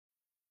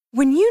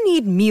When you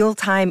need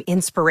mealtime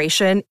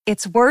inspiration,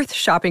 it's worth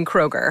shopping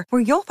Kroger,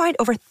 where you'll find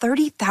over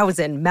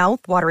 30,000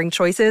 mouth-watering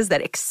choices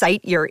that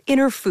excite your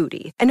inner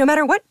foodie. And no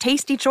matter what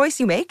tasty choice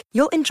you make,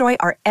 you'll enjoy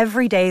our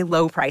everyday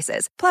low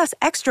prices, plus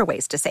extra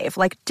ways to save,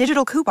 like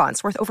digital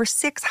coupons worth over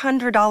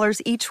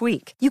 $600 each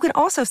week. You can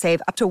also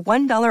save up to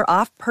 $1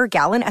 off per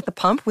gallon at the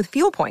pump with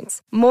fuel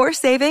points. More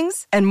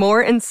savings and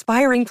more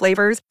inspiring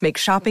flavors make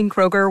shopping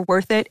Kroger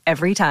worth it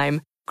every time.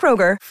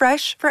 Kroger,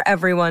 fresh for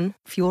everyone.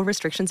 Fuel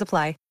restrictions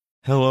apply.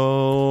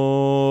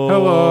 Hello,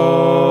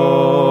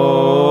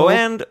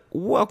 and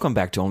welcome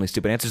back to Only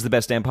Stupid Answers, the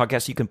best damn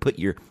podcast you can put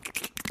your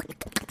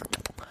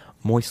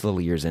moist little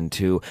ears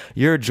into.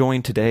 You're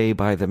joined today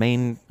by the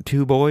main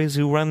two boys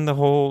who run the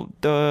whole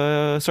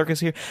circus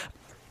here.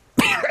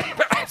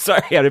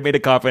 Sorry, I made a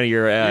cough into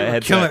your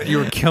headset. You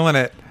were killing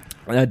it.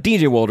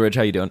 DJ Woldridge,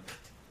 how you doing?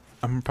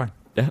 I'm fine.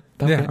 Yeah,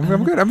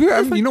 I'm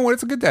good. You know what?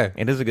 It's a good day.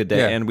 It is a good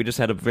day, and we just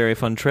had a very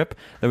fun trip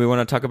that we want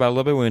to talk about a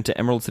little bit. We went to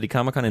Emerald City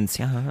Comic Con in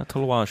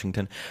Seattle,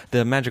 Washington,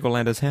 the magical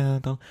land of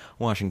Seattle,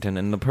 Washington.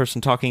 And the person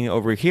talking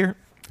over here,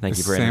 thank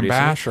you for Sam introducing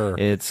Bash, or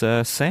it's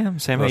Sam.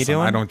 Sam, how you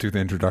doing? I don't do the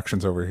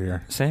introductions over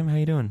here. Sam, how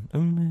you doing?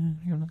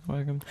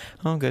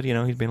 Oh, good. You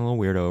know, he's being a little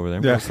weirdo over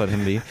there. Yeah. Just let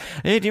him be.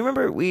 Hey, do you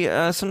remember we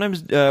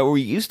sometimes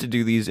we used to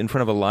do these in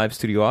front of a live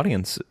studio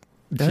audience?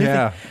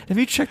 Yeah. Have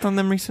you checked on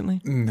them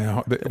recently?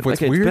 No. What's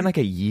weird? It's been like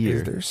a year.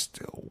 Is they're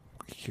still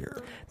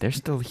here. They're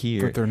still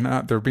here. But they're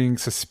not. They're being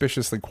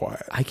suspiciously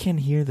quiet. I can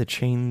hear the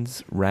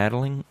chains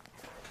rattling,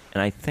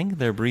 and I think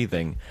they're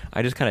breathing.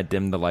 I just kind of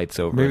dimmed the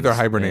lights over. Maybe they're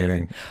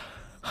hibernating.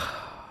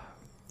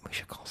 We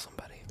should call somebody.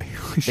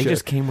 They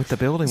just came with the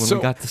building when we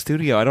got the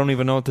studio. I don't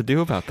even know what to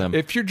do about them.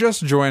 If you're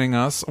just joining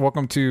us,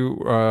 welcome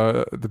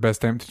to the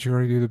Best Damn. Did you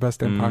already do the Best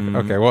Damn podcast?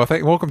 Okay, well,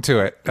 welcome to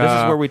it. This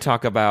is where we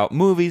talk about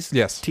movies,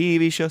 yes,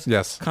 TV shows,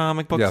 yes,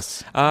 comic books,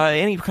 yes,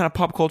 any kind of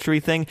pop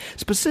culture-y thing.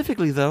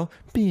 Specifically, though,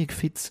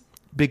 Bigfoots.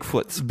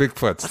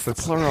 That's the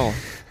plural.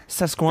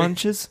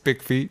 Sasquatches.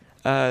 Big feet.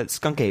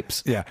 Skunk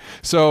apes. Yeah.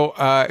 So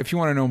if you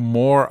want to know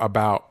more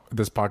about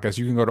this podcast,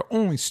 you can go to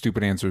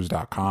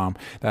onlystupidanswers.com.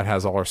 That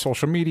has all our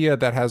social media,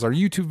 that has our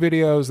YouTube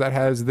videos, that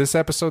has this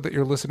episode that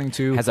you're listening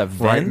to, has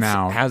events right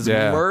now, has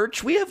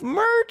merch. We have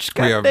merch.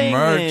 We have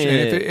merch,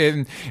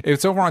 and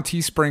it's over on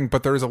Teespring,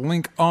 but there's a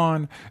link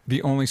on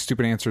the Only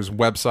Stupid Answers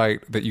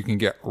website that you can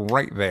get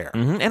right there.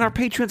 Mm-hmm. And our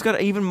Patreon's got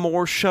even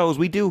more shows.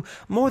 We do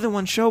more than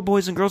one show,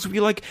 boys and girls. If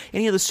you like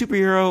any of the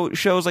superhero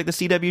shows like the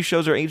CW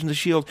shows or Agents of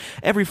S.H.I.E.L.D.,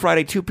 every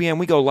Friday 2 p.m.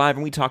 we go live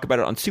and we talk about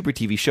it on Super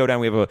TV Showdown.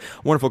 We have a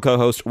wonderful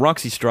co-host,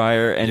 Roxy Stryer,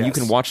 and you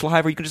can watch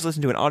live, or you can just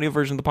listen to an audio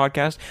version of the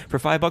podcast for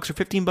 $5 or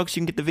 $15. You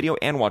can get the video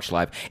and watch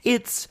live.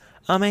 It's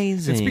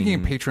amazing. And speaking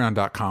of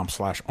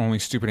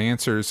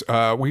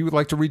patreon.com/onlystupidanswers, we would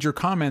like to read your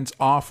comments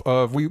off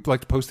of, we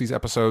like to post these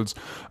episodes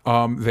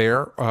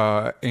there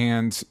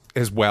and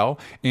as well,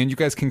 and you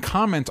guys can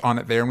comment on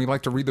it there, and we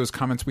like to read those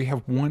comments. We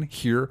have one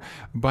here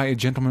by a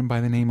gentleman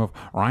by the name of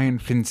Ryan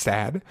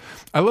Finstad.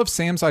 I love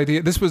Sam's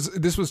idea. This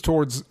was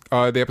towards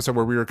the episode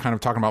where we were kind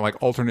of talking about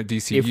like alternate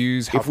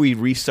DCUs. If we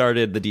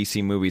restarted the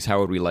DC movies, how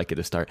would we like it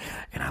to start?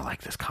 And I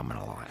like this comment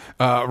a lot.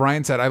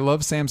 Ryan said, I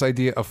love Sam's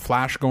idea of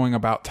Flash going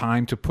about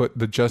time to put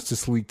the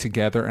Justice League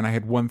together, and I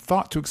had one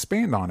thought to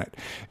expand on it.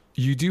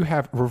 You do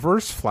have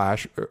Reverse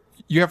Flash.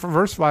 You have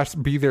Reverse Flash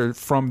be there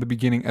from the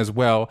beginning as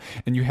well,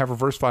 and you have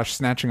Reverse Flash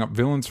snatching up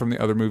villains from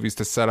the other movies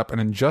to set up an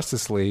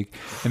Injustice League,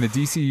 and the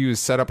DCU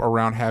is set up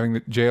around having the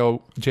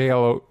JL1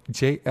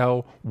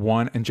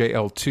 and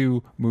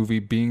JL2 movie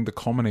being the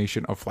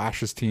culmination of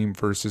Flash's team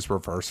versus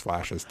Reverse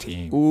Flash's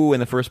team. Ooh,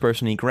 and the first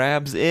person he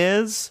grabs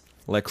is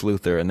Lex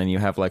Luthor, and then you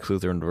have Lex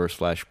Luthor and Reverse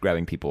Flash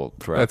grabbing people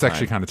throughout That's time.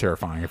 Actually kind of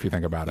terrifying if you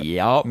think about it.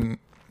 Yup,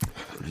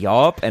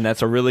 and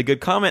that's a really good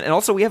comment. And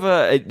also, we have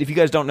if you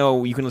guys don't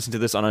know, you can listen to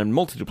this on a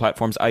multitude of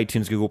platforms: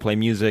 iTunes, Google Play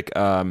Music,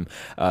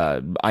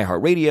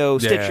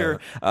 iHeartRadio, Stitcher.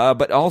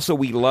 But also,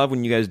 we love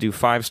when you guys do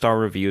 5-star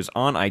reviews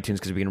on iTunes,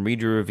 because we can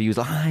read your reviews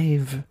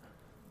live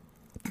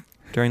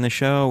during the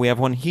show. We have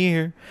one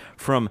here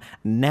from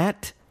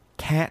Nat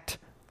Cat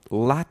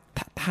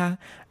Latata.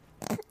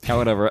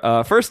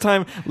 However, first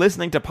time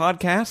listening to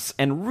podcasts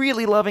and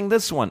really loving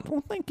this one.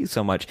 Well, thank you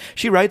so much.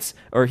 She writes,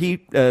 or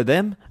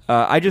them,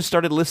 I just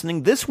started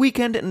listening this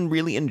weekend and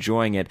really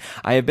enjoying it.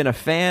 I have been a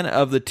fan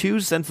of the two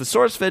since the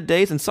SourceFed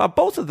days and saw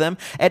both of them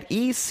at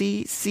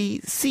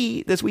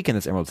ECCC this weekend.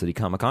 That's Emerald City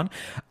Comic Con.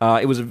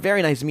 It was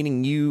very nice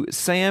meeting you,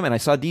 Sam, and I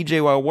saw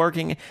DJ while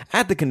working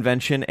at the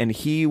convention, and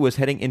he was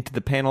heading into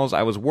the panels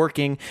I was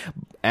working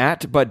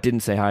at, but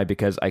didn't say hi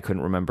because I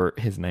couldn't remember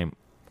his name.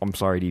 I'm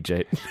sorry,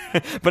 DJ.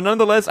 But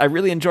nonetheless, I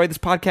really enjoyed this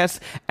podcast,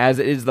 as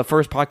it is the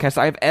first podcast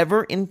I've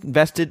ever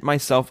invested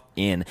myself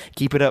in.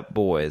 Keep it up,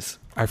 boys.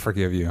 I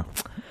forgive you.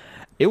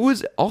 It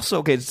was also,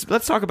 okay,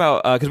 let's talk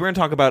about, because we're going to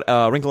talk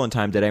about Wrinkle in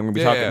Time today. And we're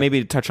going to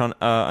maybe touch on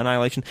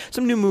Annihilation,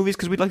 some new movies,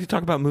 because we'd like to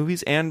talk about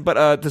movies.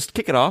 But to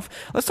kick it off,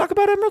 let's talk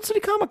about Emerald City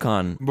Comic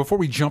Con. Before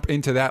we jump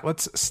into that,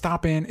 let's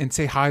stop in and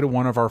say hi to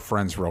one of our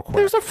friends real quick.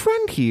 There's a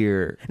friend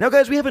here. Now,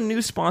 guys, we have a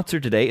new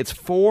sponsor today. It's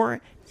 4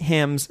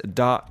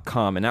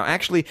 forhims.com. And now,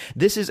 actually,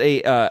 this is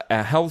a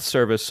health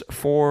service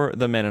for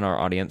the men in our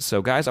audience.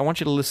 So, guys, I want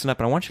you to listen up,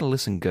 and I want you to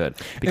listen good.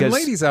 Because, and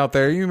ladies out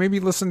there, you maybe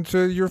listen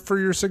to your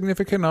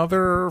significant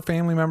other or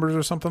family members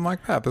or something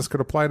like that. This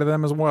could apply to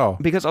them as well.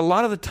 Because a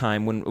lot of the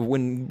time,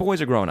 when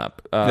boys are growing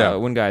up,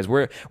 when guys,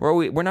 we're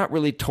not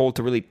really told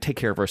to really take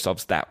care of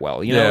ourselves that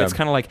well. You know, it's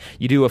kind of like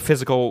you do a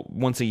physical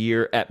once a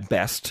year at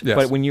best. Yes.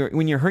 But when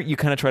you're hurt, you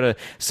kind of try to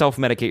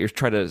self-medicate. You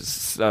try to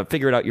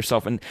figure it out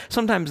yourself. And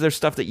sometimes there's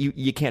stuff that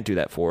you can't do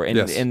that for.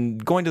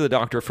 And going to the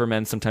doctor for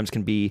men sometimes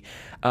can be,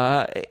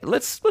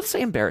 let's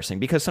say, embarrassing,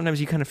 because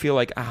sometimes you kind of feel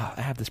like,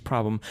 I have this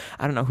problem.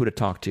 I don't know who to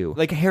talk to.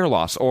 Like hair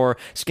loss or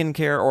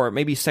skincare or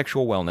maybe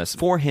sexual wellness.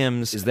 For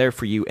Hims is there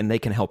for you, and they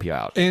can help you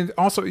out. And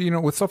also,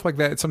 with stuff like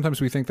that,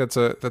 sometimes we think that's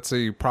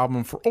a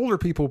problem for older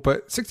people,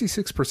 but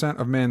 66%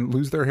 of men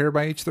lose their hair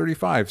by age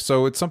 35.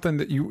 So it's something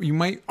that you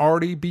might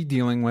already be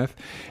dealing with,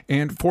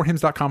 and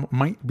forhims.com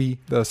might be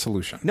the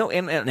solution. No,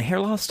 and hair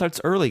loss starts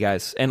early,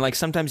 guys. And like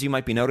sometimes you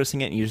might be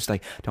noticing it and you just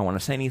like don't want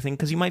to say anything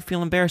because you might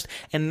feel embarrassed,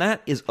 and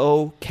that is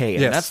okay.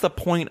 And that's the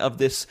point of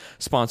this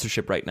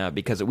sponsorship right now,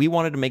 because we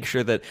wanted to make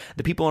sure that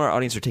the people in our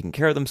audience are taking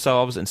care of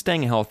themselves and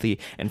staying healthy,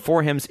 and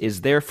For Hims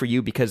is there for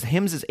you, because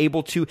Hims is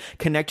able to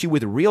connect you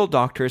with real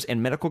doctors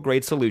and medical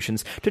grade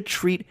solutions to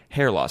treat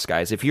hair loss,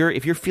 guys. If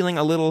you're feeling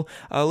a little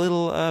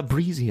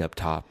breezy up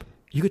top,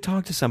 you could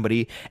talk to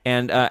somebody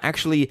and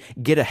actually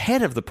get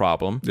ahead of the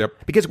problem. Yep.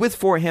 Because with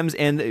For Hims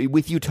and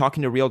with you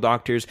talking to real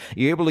doctors,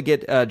 you're able to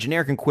get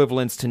generic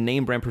equivalents to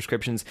name brand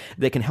prescriptions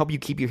that can help you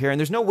keep your hair. And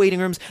there's no waiting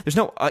rooms. There's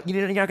no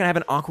you're not going to have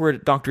an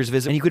awkward doctor's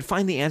visit. And you could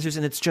find the answers,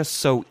 and it's just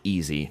so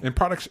easy. And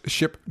products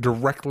ship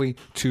directly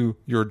to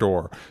your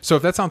door. So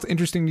if that sounds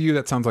interesting to you,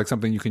 that sounds like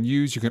something you can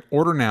use, you can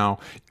order now.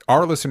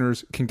 Our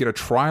listeners can get a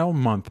trial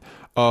month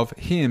of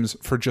Hims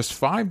for just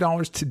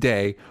 $5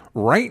 today,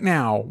 right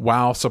now,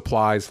 while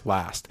supplies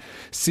last.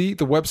 See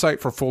the website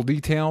for full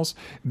details.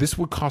 This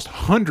would cost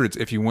hundreds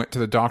if you went to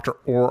the doctor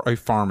or a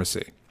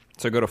pharmacy.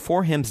 So go to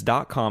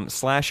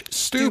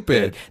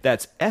forhims.com/stupid.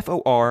 That's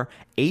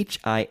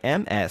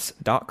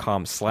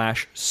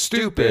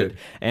FORHIMS.com/stupid.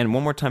 And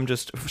one more time,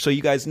 just so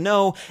you guys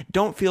know,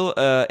 don't feel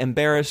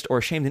embarrassed or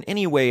ashamed in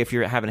any way if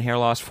you're having hair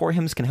loss. For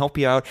Hims can help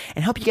you out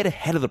and help you get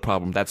ahead of the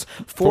problem. That's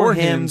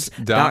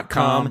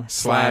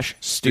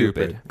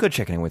forhims.com/stupid. Good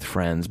checking in with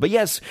friends. But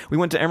yes, we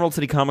went to Emerald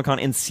City Comic Con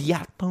in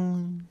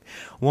Seattle,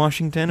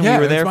 Washington. And we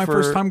were there my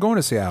first time going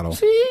to Seattle.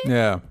 See?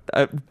 Yeah.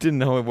 I didn't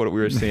know what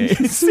we were saying.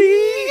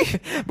 See?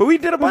 But we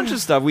did a bunch of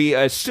stuff. We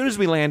as soon as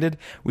we landed,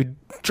 we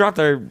dropped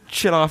our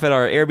shit off at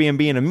our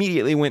Airbnb and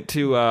immediately went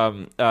to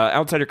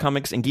Outsider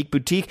Comics and Geek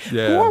Boutique,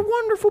 who are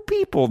wonderful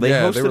people. They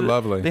were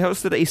lovely. They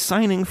hosted a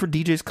signing for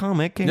DJ's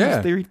comic,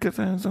 and they read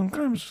his own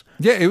comics.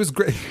 Yeah, it was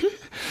great.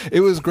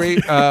 It was great.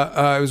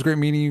 It was great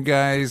meeting you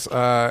guys,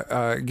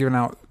 giving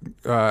out,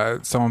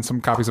 selling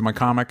some copies of my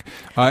comic.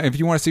 If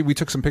you want to see, we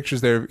took some pictures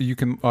there. You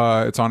can.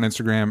 It's on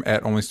Instagram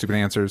at Only Stupid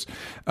Answers.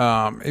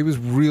 It was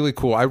really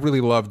cool. I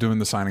really loved doing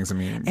the signings. I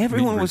mean,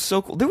 everyone was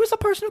so cool. There was a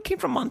person who came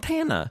from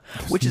Montana,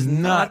 which is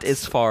not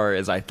as far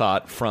as I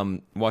thought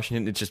from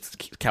Washington. It's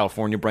just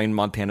California brain.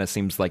 Montana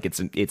seems like it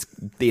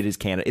is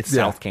Canada. It's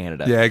South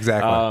Canada. Yeah,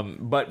 exactly.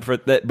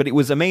 But it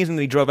was amazing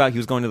that he drove out. He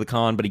was going to the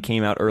con, but he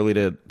came out early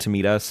to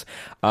meet us.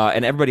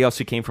 And everybody else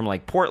who came from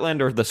like Portland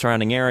or the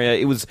surrounding area.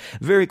 It was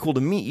very cool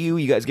to meet you.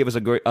 You guys gave us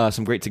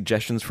some great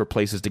suggestions for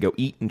places to go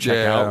eat and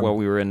check out while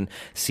we were in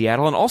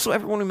Seattle. And also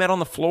everyone we met on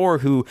the floor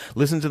who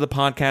listened to the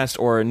podcast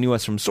or knew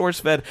us from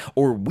SourceFed,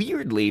 or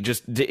weirdly it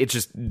just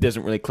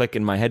doesn't really click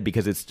in my head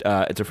because it's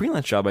a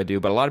freelance job I do.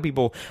 But a lot of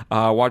people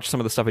watch some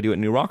of the stuff I do at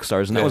New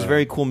Rockstars, and that was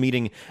very cool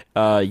meeting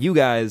you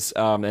guys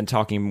and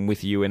talking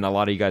with you. And a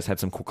lot of you guys had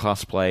some cool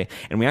cosplay.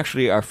 And we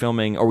actually are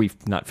filming, or we're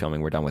not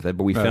filming, we're done with it,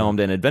 but we filmed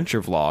an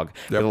adventure vlog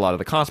with a lot of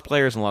the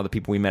cosplayers and a lot of the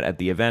people we met at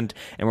the event,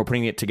 and we're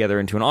putting it together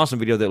into an awesome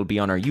video that will be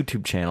on our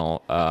YouTube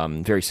channel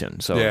very soon.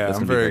 So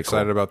I'm very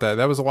excited about that.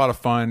 That was a lot of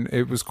fun.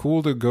 It was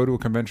cool to go to a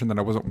convention that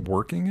I wasn't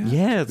working at.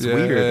 Yeah, it's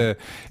weird.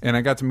 And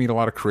I got to meet a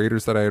lot of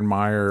creators that I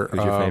admire.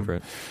 Who's your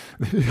favorite?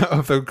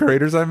 Of the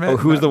creators I met? Oh,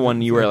 who's the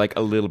one you were like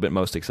a little bit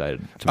most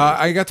excited to meet?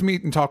 I got to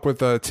meet and talk with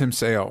Tim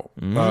Sale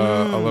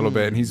a little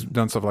bit, and he's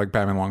done stuff like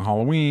Batman Long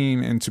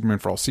Halloween and Superman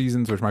for All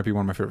Seasons, which might be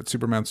one of my favorite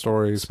Superman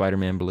stories.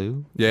 Spider-Man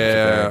Blue? Yeah.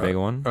 That's a very big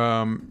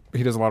one.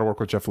 He does a lot of work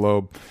with Jeff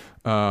Loeb.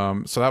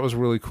 So that was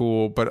really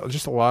cool, but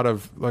just a lot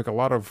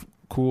of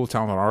cool,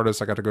 talented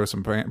artists. I got to go to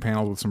some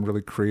panels with some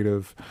really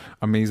creative,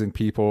 amazing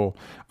people.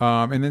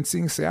 And then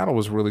seeing Seattle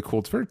was really cool.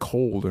 It's very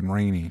cold and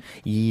rainy.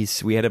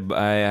 Yes, I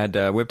had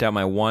whipped out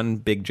my one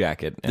big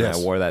jacket, and I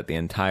wore that the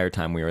entire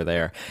time we were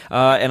there.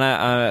 And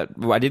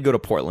I did go to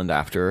Portland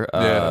after,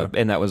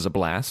 and that was a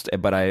blast.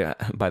 But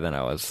by then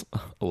I was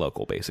a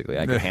local, basically.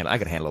 I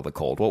could handle the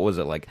cold. What was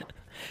it like?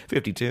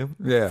 52,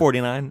 Yeah.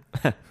 49.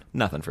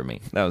 Nothing for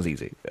me. That was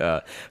easy.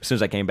 As soon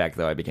as I came back,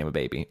 though, I became a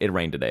baby. It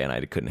rained today, and I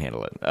couldn't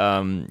handle it.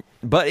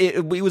 But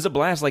it was a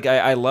blast. Like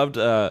I loved.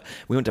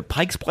 We went to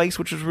Pike's Place,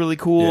 which was really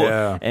cool.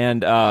 Yeah.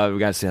 And we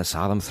got to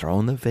saw them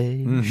throwing the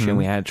veg, and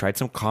we had tried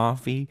some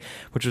coffee,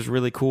 which was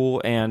really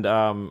cool. And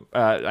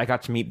I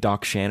got to meet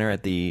Doc Shanner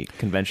at the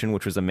convention,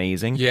 which was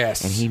amazing.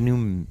 Yes. And he knew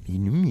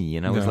me,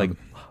 and I was like,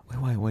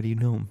 why do you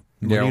know him?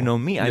 Why do you know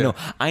me?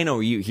 I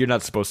know you. You're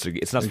not supposed to.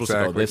 It's not supposed to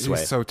go this way.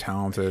 He's so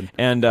talented.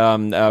 And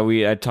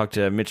I talked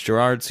to Mitch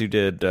Gerards, who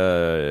did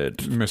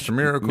Mr.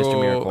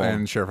 Miracle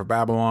and Sheriff of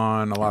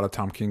Babylon, a lot of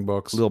Tom King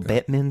books. Little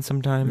Batman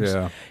sometimes.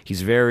 Yeah.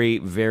 He's very,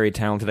 very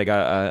talented. I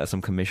got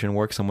some commission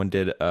work. Someone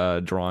did a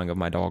drawing of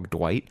my dog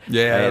Dwight.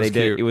 Yeah, they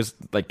did. cute. It was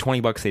like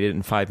 $20. They did it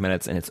in 5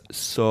 minutes, and it's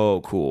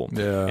so cool.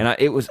 Yeah. And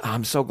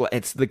I'm so glad.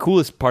 It's the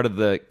coolest part of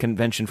the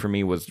convention for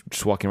me was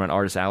just walking around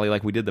Artist Alley.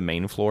 Like we did the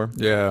main floor.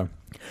 Yeah.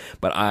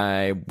 But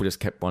I just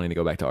kept wanting to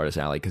go back to Artist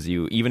Alley because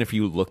even if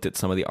you looked at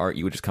some of the art,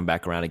 you would just come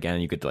back around again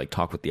and you could like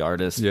talk with the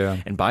artist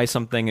and buy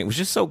something. It was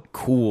just so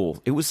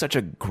cool. It was such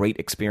a great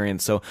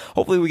experience. So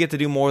hopefully we get to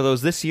do more of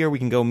those this year. We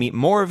can go meet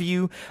more of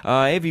you.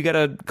 If you got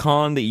a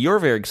con that you're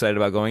very excited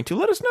about going to,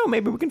 let us know.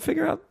 Maybe we can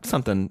figure out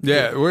something.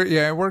 Yeah,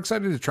 we're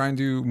excited to try and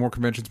do more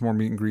conventions, more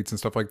meet and greets and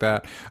stuff like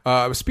that.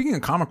 Speaking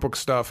of comic book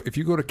stuff, if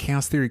you go to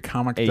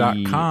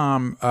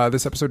chaostheorycomic.com,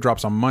 this episode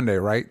drops on Monday,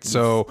 right?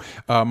 So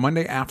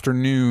Monday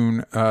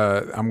afternoon,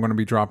 I'm going to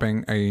be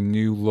dropping a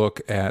new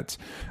look at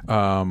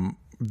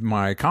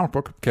my comic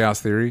book,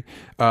 Chaos Theory,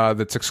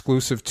 that's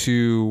exclusive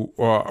to,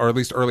 or at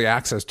least early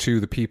access to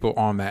the people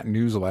on that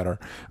newsletter.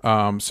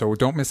 So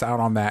don't miss out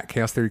on that.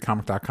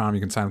 chaostheorycomic.com.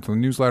 You can sign up to the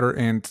newsletter,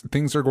 and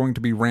things are going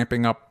to be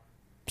ramping up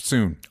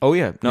soon. Oh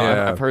yeah, no,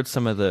 Yeah. I've heard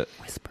some of the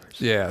whispers.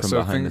 Yeah, from so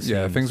behind the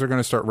scenes. things are going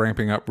to start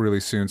ramping up really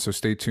soon. So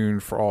stay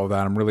tuned for all of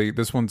that.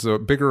 This one's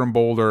bigger and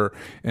bolder,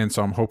 and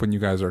so I'm hoping you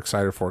guys are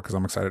excited for it because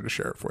I'm excited to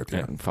share it with you.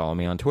 And follow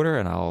me on Twitter,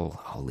 and I'll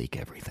leak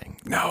everything.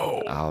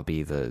 No, I'll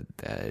be the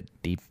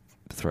deep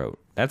throat.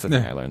 That's a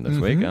thing I learned this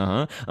week.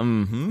 Sam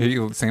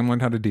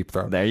learned how to deep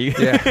throat. There you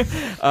go.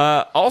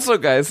 Yeah. Also,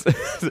 guys,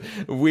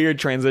 weird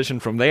transition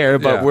from there,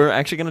 but Yeah. we're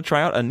actually going to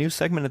try out a new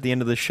segment at the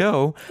end of the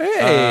show.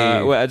 Hey.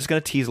 I'm just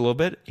going to tease a little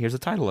bit. Here's the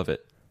title of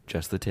it.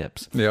 Just the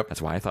tips. Yep.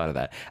 That's why I thought of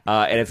that.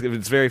 And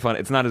it's very fun.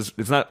 It's not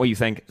what you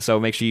think. So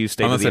make sure you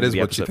stay Unless for the it end is of the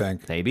what episode. you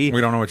think. Maybe We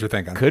don't know what you're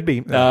thinking. Could be.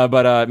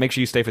 But make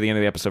sure you stay for the end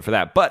of the episode for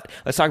that. But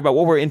let's talk about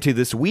what we're into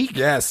this week.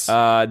 Yes.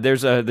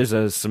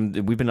 There's some.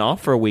 We've been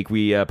off for a week.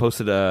 We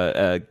posted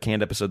a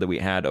canned episode that we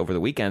had over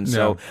the weekend.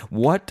 So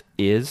what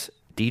is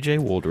DJ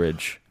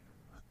Wooldridge?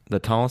 The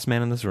tallest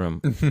man in this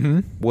room. Mm-hmm.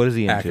 What is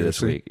he into this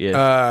week?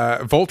 Yeah.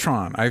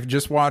 Voltron. I've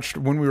just watched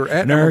when we were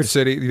at Emerald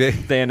City.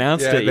 They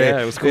announced it.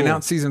 It was cool. They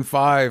announced season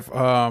 5.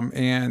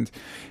 And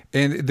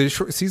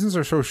the seasons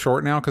are so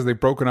short now because they've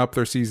broken up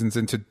their seasons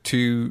into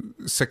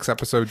 6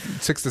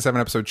 to 7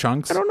 episode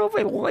chunks. I don't know if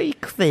I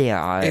like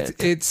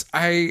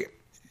that.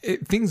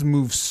 Things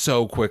move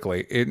so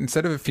quickly.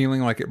 Instead of it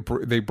feeling like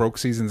they broke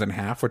seasons in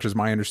half, which is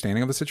my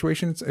understanding of the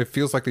situation, it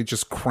feels like they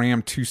just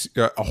crammed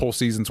a whole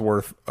season's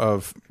worth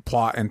of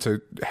plot into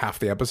half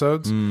the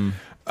episodes.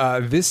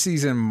 This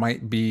season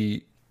might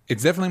be.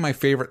 It's definitely my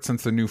favorite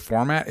since the new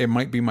format. It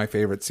might be my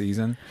favorite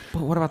season.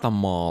 But what about the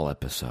mall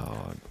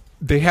episode?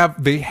 They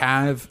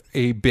have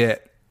a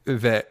bit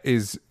that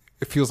is.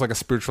 It feels like a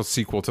spiritual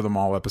sequel to the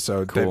mall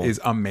episode that is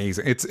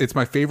amazing. It's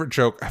my favorite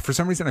joke. For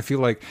some reason, I feel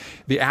like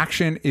the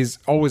action is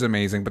always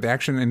amazing, but the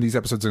action in these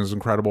episodes is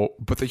incredible.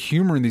 But the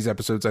humor in these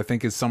episodes, I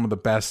think, is some of the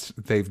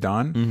best they've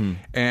done. Mm-hmm.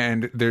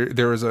 And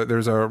there's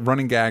a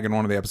running gag in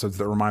one of the episodes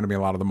that reminded me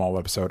a lot of the mall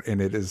episode, and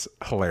it is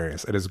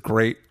hilarious. It is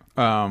great.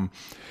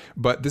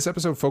 But this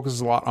episode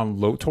focuses a lot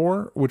on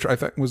Lotor, which I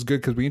thought was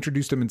good because we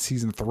introduced him in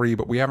season 3,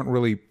 but we haven't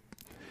really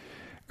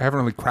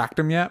cracked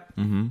him yet.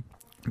 Mm-hmm.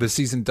 The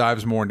season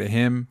dives more into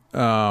him.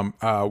 There are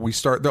a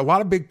lot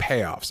of big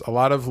payoffs, a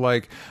lot of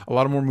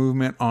more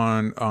movement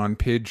on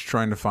Pidge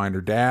trying to find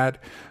her dad,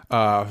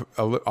 a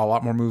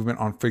lot more movement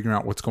on figuring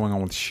out what's going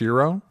on with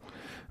Shiro.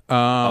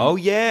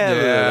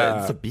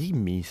 It's a big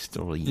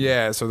mystery.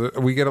 Yeah, so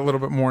we get a little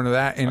bit more into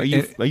that. And are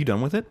you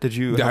done with it? Did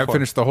you? Yeah, I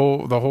finished the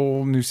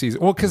whole new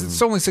season. Well, because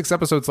it's only 6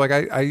 episodes.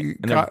 Like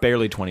they're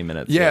barely 20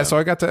 minutes. Yeah, so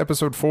I got to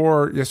episode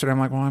 4 yesterday. I'm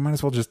like, well, I might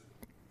as well just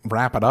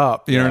wrap it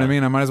up. You know what I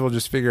mean? I might as well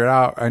just figure it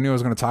out. I knew I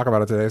was going to talk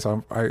about it today,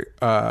 so I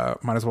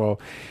might as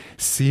well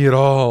see it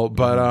all.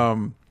 But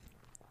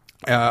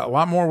a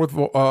lot more with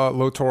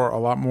Lotor, a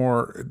lot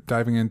more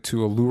diving into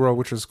Allura,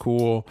 which is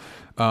cool.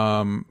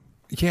 Digging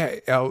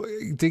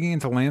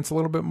into Lance a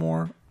little bit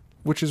more,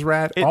 which is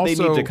rad. They need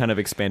to kind of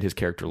expand his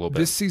character a little bit.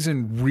 This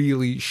season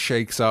really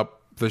shakes up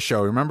the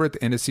show. Remember at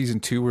the end of season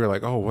 2, we were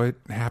like, oh, what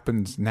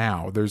happens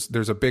now?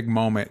 There's a big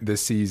moment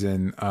this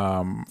season,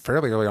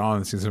 fairly early on in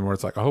the season, where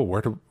it's like, oh,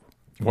 what do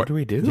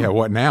we do? Yeah,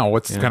 what now?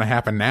 What's going to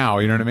happen now?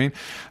 You know what I mean?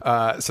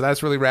 So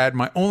that's really rad.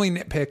 My only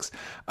nitpicks,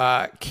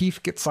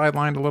 Keith gets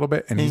sidelined a little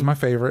bit, and he's my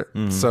favorite.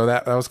 So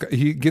that was,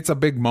 he gets a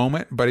big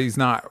moment, but he's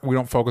not. We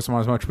don't focus on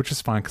him as much, which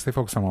is fine because they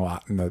focus on him a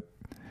lot in the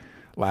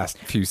last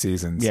few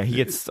seasons. Yeah, he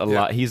gets a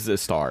lot. He's a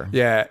star.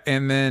 Yeah,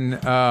 and then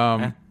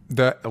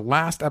the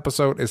last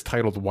episode is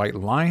titled White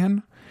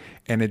Lion,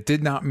 and it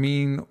did not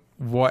mean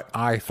what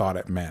I thought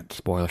it meant.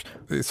 Spoilers.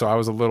 So I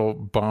was a little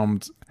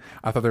bummed.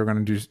 I thought they were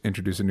going to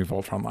introduce a new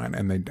Voltron line,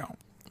 and they don't.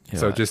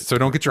 Yeah. So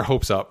don't get your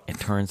hopes up. It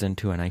turns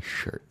into a nice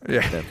shirt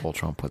that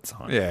Voltron puts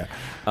on. Yeah.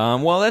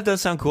 Well, that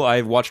does sound cool.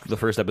 I watched the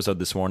first episode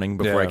this morning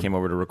before I came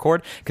over to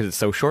record because it's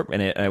so short,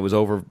 and it was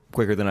over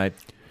quicker than I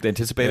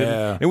anticipated.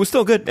 Yeah. It was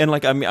still good, and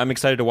like I'm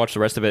excited to watch the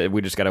rest of it.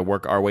 We just got to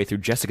work our way through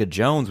Jessica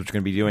Jones, which we're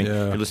going to be doing.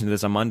 Yeah. You're listening to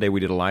this on Monday. We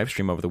did a live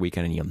stream over the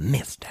weekend, and you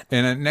missed it.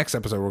 And in next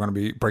episode, we're going to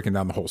be breaking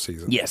down the whole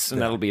season. Yes, and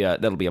that'll be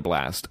a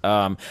blast.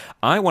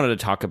 I wanted to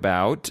talk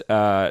about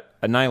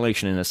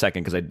Annihilation in a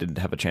second because I didn't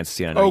have a chance to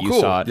see it. I know you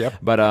saw it,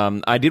 but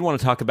I did want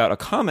to talk about a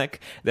comic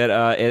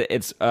that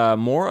it's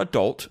more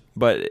adult,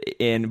 but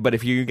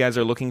if you guys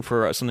are looking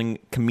for something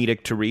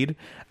comedic to read,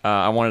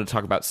 I wanted to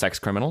talk about Sex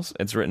Criminals.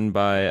 It's written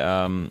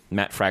by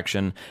Matt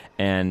Fraction,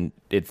 and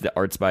the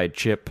art's by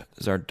Chip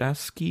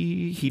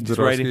Zdarsky.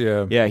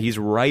 He's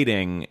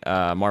writing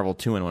Marvel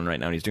 2-in-1 right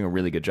now, and he's doing a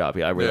really good job.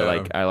 I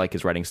like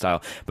his writing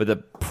style. But the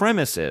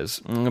premise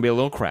is, I'm going to be a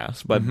little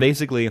crass, but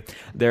basically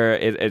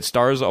it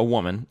stars a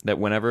woman that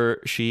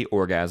whenever she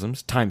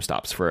orgasms, time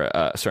stops for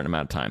a certain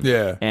amount of time.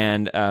 Yeah.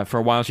 And for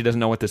a while, she doesn't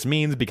know what this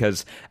means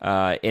because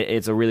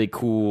it's a really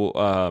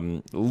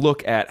cool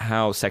look at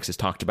how sex is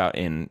talked about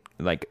in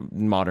like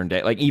modern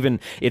day. Like even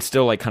it's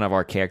still like kind of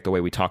archaic the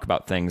way we talk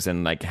about things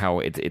and like how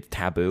it's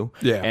taboo.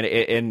 Yeah.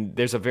 And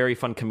there's a very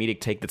fun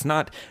comedic take that's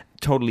not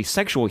totally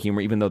sexual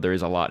humor, even though there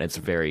is a lot. It's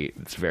very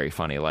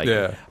funny.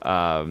 Like,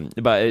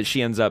 but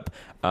she ends up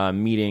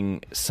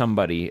meeting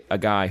somebody, a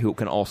guy who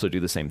can also do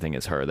the same thing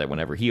as her. That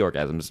whenever he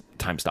orgasms,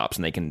 time stops,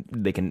 and they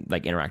can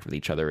like interact with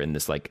each other in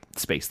this like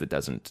space that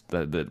doesn't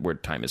where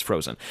time is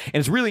frozen. And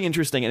it's really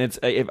interesting, and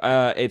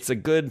it's a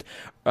good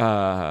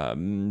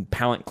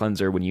palate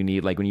cleanser when you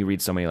need when you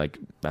read so many like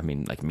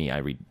me, I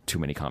read too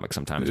many comics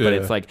sometimes, but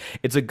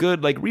it's a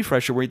good like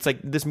refresher where it's like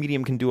this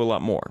medium can do a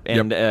lot more.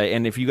 And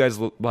and if you guys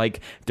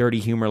like dirty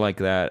humor like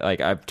that, like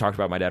I've talked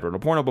about My Dad Wrote a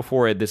Porno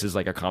before, this is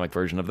like a comic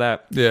version of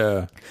that.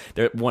 Yeah.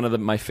 One of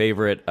my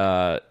favorite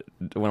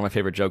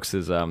jokes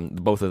is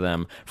both of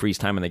them freeze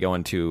time and they go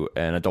into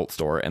an adult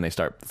store and they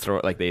start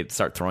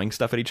throwing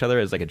stuff at each other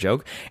as like a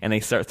joke, and they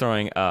start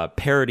throwing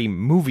parody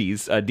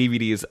movies,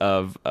 DVDs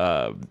of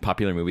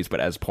popular movies but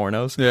as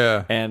pornos.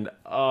 Yeah. And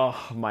oh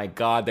my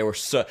god,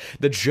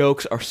 the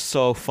jokes are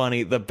so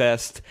funny, the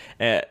best.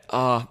 I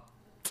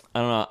don't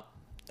know,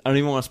 I don't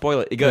even want to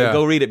spoil it.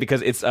 Go read it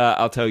because it's.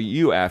 I'll tell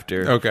you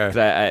after.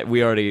 Okay.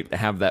 We already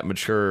have that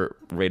mature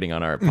rating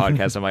on our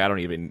podcast. I'm like, I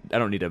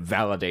don't need to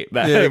validate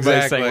that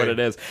by saying what it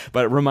is.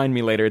 But remind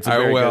me later. It's a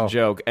very good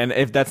joke. And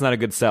if that's not a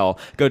good sell,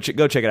 go check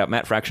it out.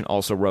 Matt Fraction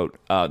also wrote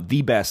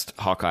the best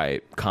Hawkeye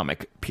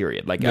comic.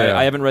 Period.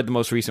 I haven't read the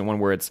most recent one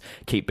where it's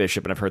Kate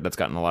Bishop, and I've heard that's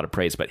gotten a lot of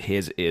praise. But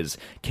his is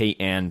Kate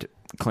and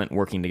Clint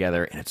working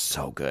together, and it's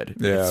so good.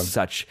 Yeah. It's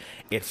such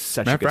Matt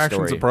a good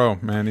Fraction's story. a pro,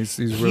 man. He's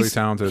really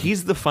talented.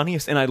 He's the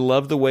funniest, and I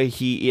love the way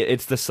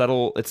it's the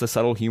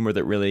subtle humor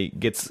that really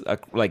gets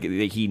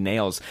he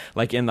nails.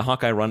 Like in the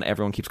Hawkeye run,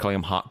 everyone keeps calling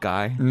him Hawk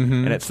Guy,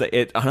 and it's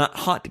not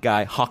Hot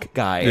Guy, Hawk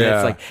Guy, and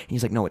it's like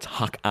he's like, no, it's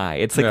Hawkeye.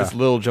 It's like this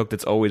little joke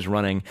that's always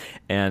running,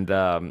 and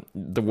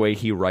the way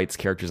he writes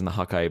characters in the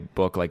Hawkeye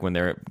book, like when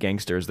they're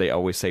gangsters, they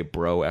always say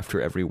bro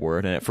after every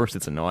word, and at first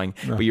it's annoying,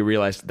 but you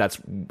realize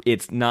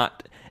it's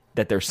not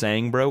that they're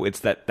saying bro,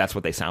 it's that's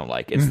what they sound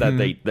like. It's that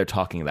they're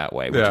talking that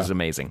way, which is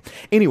amazing.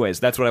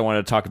 Anyways, that's what I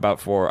wanted to talk about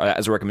for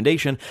as a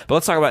recommendation. But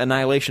let's talk about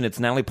Annihilation. It's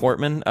Natalie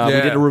Portman. We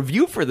did a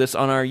review for this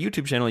on our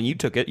YouTube channel, and you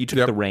took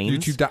the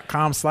reins.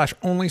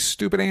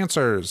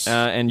 YouTube.com/onlystupidanswers.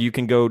 And you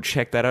can go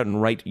check that out and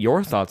write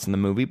your thoughts in the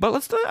movie.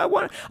 But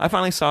I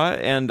finally saw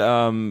it, and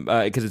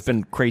because it's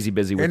been crazy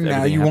busy with everything.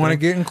 And now you want to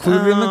get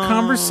included in the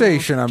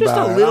conversation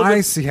about it.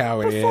 I see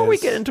how it is. Before we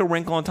get into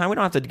Wrinkle in Time, we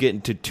don't have to get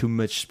into too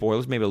much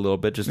spoilers, maybe a little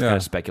bit, just to kind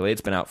of speculate. It's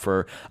been out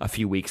for a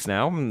few weeks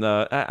now, and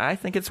I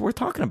think it's worth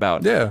talking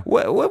about. Yeah.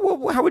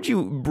 How would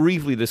you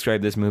briefly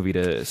describe this movie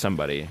to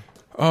somebody?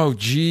 Oh,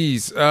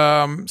 geez.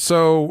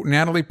 So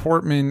Natalie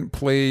Portman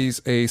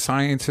plays a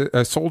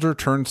soldier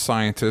turned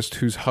scientist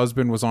whose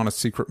husband was on a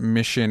secret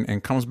mission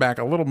and comes back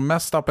a little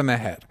messed up in the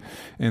head.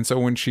 And so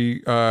when she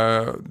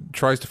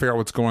tries to figure out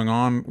what's going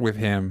on with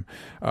him,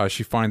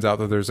 she finds out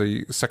that there's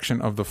a section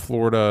of the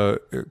Florida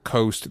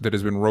coast that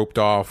has been roped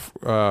off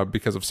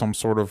because of some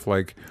sort of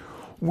like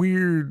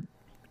weird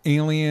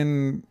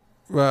alien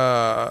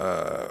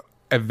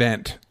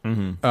event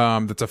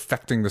that's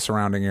affecting the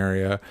surrounding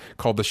area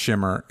called the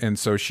Shimmer. And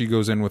so she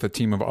goes in with a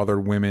team of other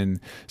women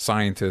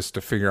scientists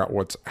to figure out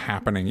what's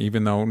happening,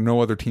 even though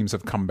no other teams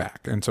have come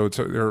back. And so it's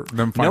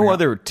them finding out.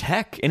 Other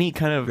tech, any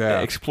kind of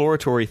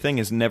exploratory thing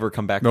has never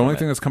come back. The only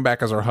thing that's come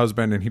back is her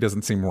husband, and he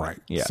doesn't seem right.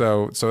 Yeah.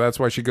 So that's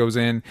why she goes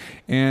in,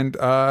 and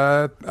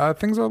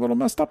things are a little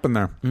messed up in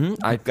there.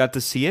 I got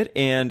to see it,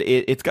 and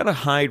it's got a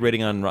high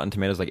rating on Rotten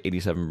Tomatoes, like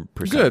 87%.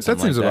 Good, that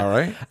seems about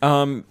right.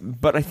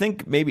 But I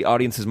think maybe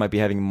audiences might be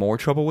having more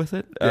trouble trouble with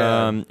it.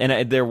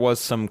 Yeah. There was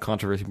some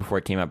controversy before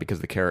it came out because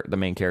the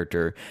main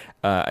character,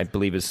 I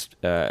believe, is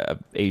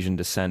of Asian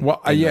descent.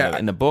 Well,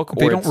 in the book,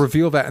 they don't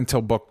reveal that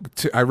until book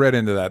 2. I read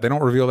into that. They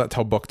don't reveal that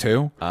till book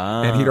 2,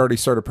 and he'd already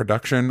started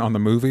production on the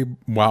movie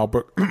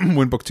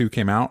when book 2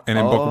 came out. And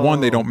in book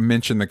 1, they don't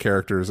mention the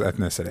character's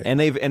ethnicity. And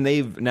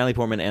they've Natalie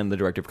Portman and the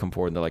director have come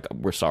forward and they're like,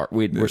 we're sorry,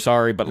 we're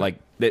sorry, but like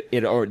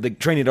the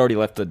train had already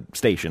left the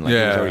station, like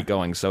it was already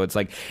going. So it's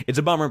like it's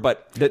a bummer,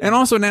 but and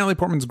also Natalie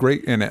Portman's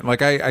great in it.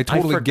 Like I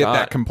totally get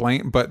that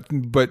complaint,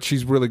 but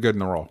she's really good in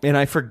the role. And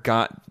I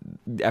forgot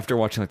after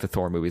watching like the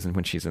Thor movies and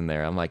when she's in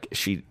there, I'm like,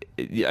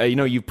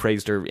 you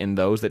praised her in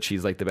those that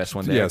she's like the best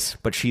one there. Yes,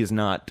 but she is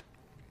not.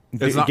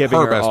 It's not giving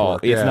her her best all.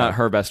 work. It's not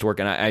her best work,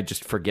 and I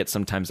just forget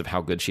sometimes of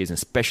how good she is, and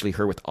especially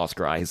her with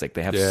Oscar Isaac.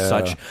 They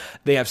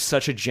have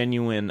such a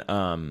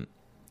genuine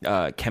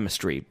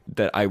chemistry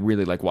that I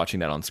really like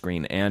watching that on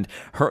screen, and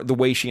the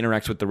way she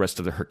interacts with the rest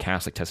of her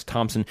cast, like Tessa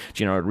Thompson,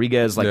 Gina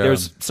Rodriguez. Like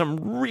there's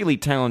some really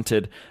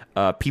talented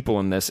people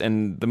in this,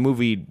 and the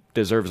movie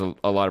deserves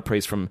a lot of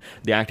praise from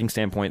the acting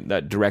standpoint,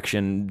 that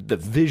direction. The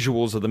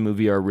visuals of the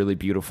movie are really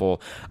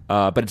beautiful,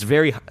 but it's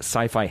very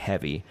sci-fi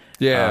heavy.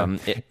 Yeah,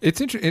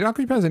 it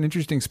occupies an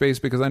interesting space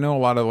because I know a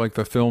lot of like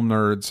the film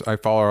nerds I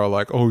follow are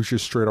like, oh, he's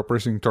just straight up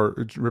ripping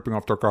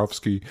off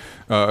Tarkovsky,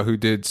 who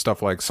did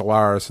stuff like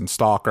Solaris and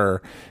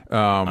Stalker,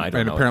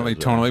 and apparently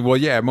tonally. Well,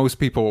 yeah, most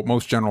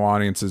general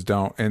audiences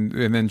don't, and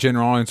then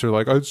general audiences are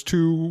like, oh, it's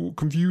too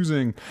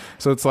confusing.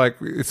 So it's like,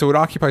 it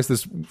occupies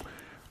this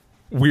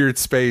weird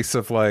space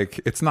of like,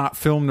 it's not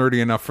film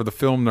nerdy enough for the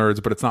film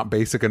nerds, but it's not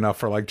basic enough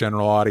for like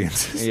general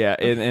audiences. Yeah,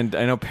 and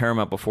I know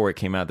Paramount, before it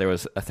came out, there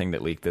was a thing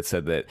that leaked that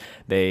said that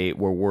they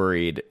were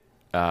worried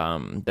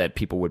that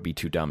people would be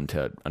too dumb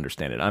to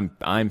understand it.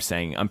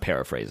 I'm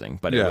paraphrasing,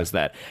 but it was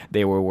that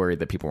they were worried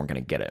that people weren't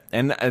going to get it.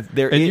 And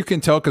you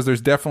can tell because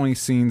there's definitely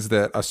scenes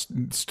that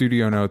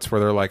studio notes where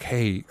they're like,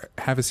 "Hey,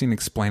 have a scene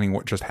explaining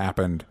what just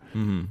happened,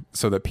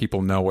 so that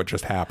people know what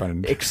just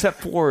happened."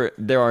 Except for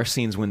there are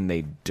scenes when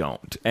they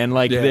don't, and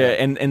like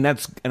and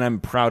I'm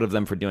proud of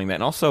them for doing that.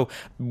 And also,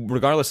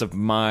 regardless of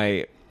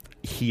my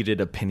heated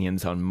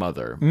opinions on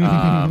Mother,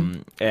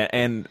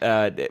 and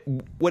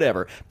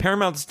whatever,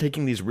 Paramount's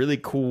taking these really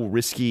cool,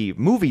 risky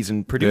movies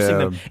and producing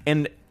them,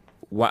 and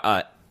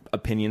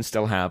opinions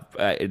still have.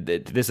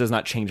 This does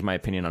not change my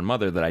opinion on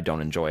Mother that I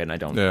don't enjoy it, and I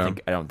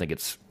don't think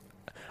it's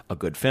a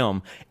good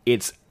film.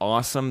 It's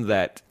awesome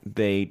that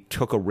they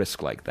took a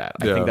risk like that.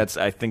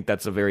 I think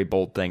that's a very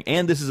bold thing.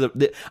 And this is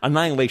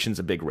Annihilation's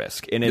a big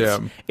risk, and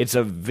it's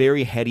a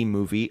very heady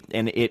movie,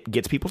 and it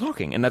gets people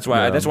talking, and that's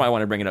why I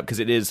want to bring it up, because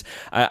it is.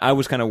 I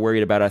was kind of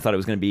worried about it. I thought it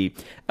was going to be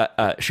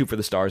shoot for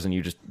the stars, and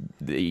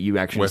you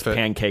actually just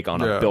pancake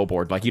on a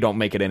billboard, like you don't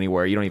make it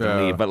anywhere, you don't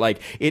even leave, but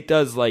like it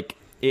does, like.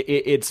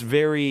 It's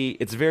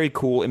very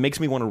cool. It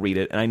makes me want to read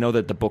it, and I know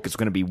that the book is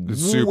going to be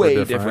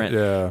way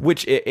different.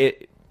 Which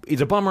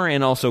it's a bummer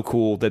and also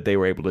cool that they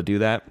were able to do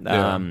that.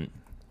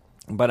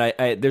 But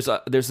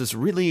there's this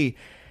really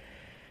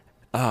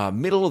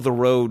middle of the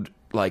road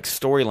like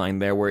storyline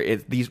there where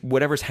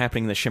whatever's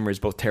happening in the Shimmer is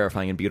both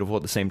terrifying and beautiful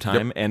at the same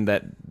time, and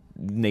that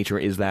nature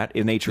is that.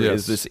 Nature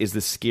is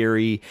this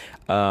scary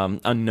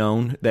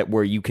unknown that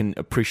where you can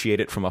appreciate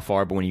it from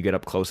afar, but when you get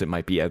up close, it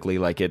might be ugly.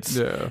 Like it's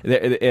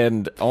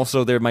and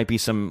also there might be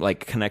some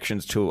like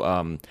connections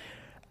to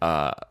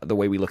the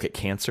way we look at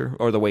cancer,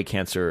 or the way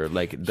cancer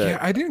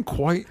I didn't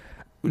quite.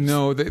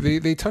 No,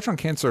 they touch on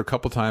cancer a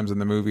couple times in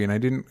the movie,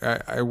 and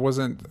I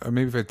wasn't.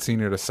 Maybe if I'd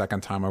seen it a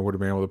second time, I would have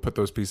been able to put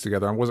those pieces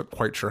together. I wasn't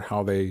quite sure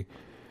how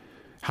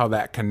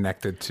that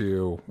connected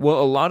to.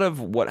 Well, a lot of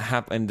what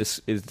happened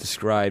is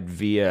described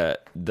via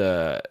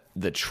the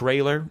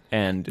trailer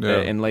and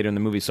later in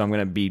the movie. So I'm going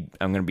to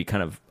be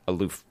kind of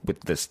aloof with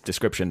this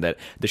description that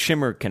the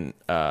Shimmer can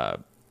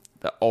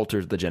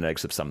alters the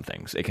genetics of some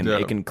things. It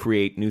can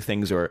create new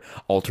things or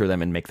alter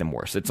them and make them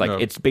worse. It's like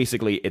it's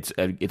basically it's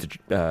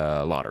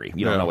a lottery.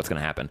 You don't know what's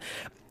going to happen.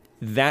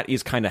 That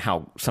is kind of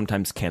how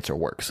sometimes cancer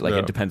works. Like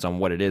it depends on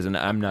what it is, and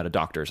I'm not a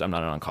doctor, so I'm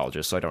not an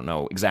oncologist, so I don't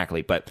know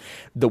exactly. But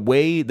the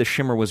way the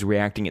Shimmer was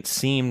reacting, it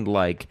seemed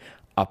like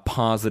a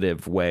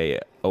positive way,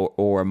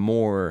 or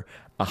more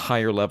a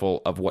higher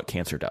level of what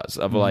cancer does.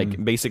 Of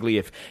like, basically,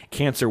 if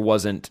cancer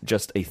wasn't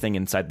just a thing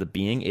inside the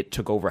being, it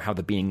took over how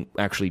the being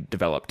actually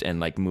developed and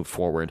like moved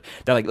forward.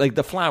 That like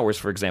the flowers,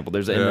 for example.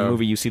 There's in the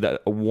movie you see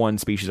that one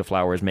species of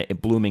flowers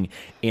blooming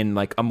in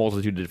like a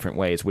multitude of different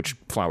ways, which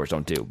flowers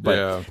don't do.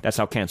 But that's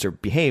how cancer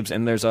behaves.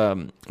 And there's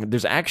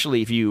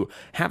actually, if you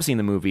have seen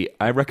the movie,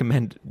 I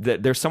recommend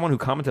that there's someone who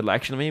commented.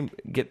 Actually, let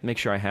me make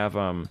sure I have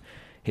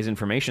his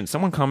information.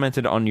 Someone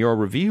commented on your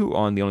review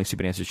on the Only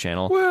Stupid Answers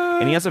channel,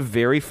 and he has a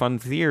very fun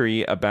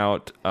theory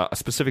about a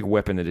specific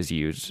weapon that is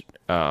used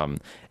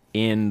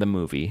in the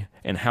movie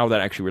and how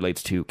that actually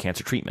relates to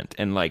cancer treatment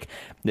and like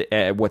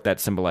what that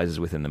symbolizes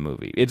within the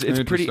movie. It's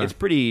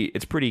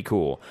pretty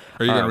cool.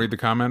 Are you gonna read the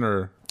comment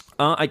or?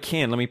 I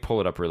can. Let me pull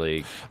it up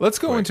really. Let's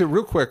go into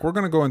real quick. We're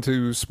going to go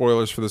into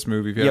spoilers for this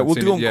movie. If you Yeah, haven't we'll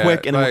seen do it them yet.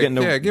 quick, and we'll get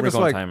into give us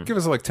time. give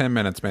us like 10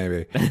 minutes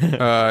maybe.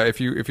 If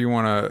you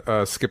want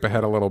to skip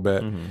ahead a little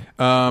bit.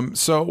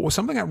 So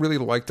something I really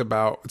liked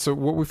about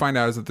what we find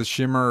out is that the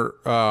shimmer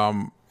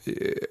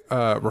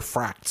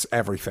refracts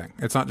everything.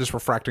 It's not just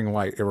refracting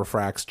light, it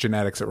refracts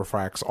genetics, it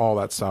refracts all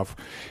that stuff.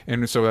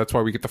 And so that's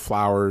why we get the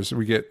flowers,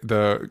 we get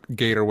the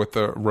gator with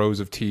the rows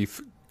of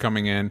teeth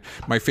coming in.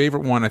 My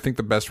favorite one, I think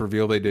the best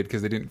reveal they did,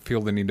 because they didn't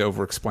feel the need to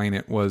over explain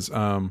it, was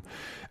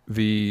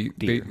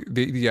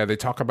they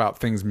talk about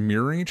things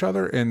mirroring each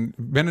other. And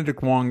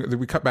Benedict Wong,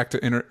 we cut back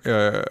to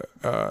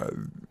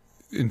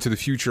into the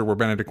future where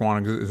Benedict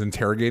Wong is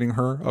interrogating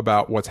her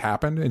about what's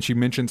happened, and she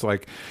mentions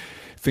like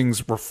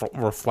things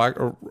reflect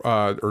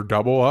or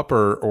double up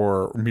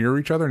or mirror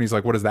each other, and he's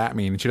like, what does that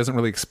mean? And she doesn't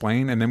really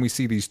explain, and then we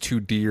see these two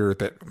deer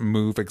that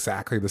move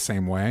exactly the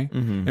same way,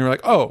 and we're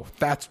like, oh,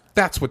 that's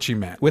what she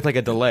meant, with like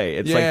a delay.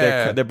 It's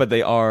like they're but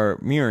they are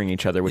mirroring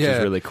each other, which is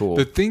really cool.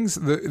 The things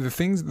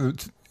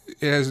it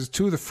has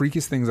two of the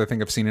freakiest things I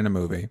think I've seen in a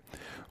movie.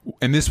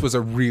 And this was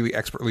a really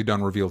expertly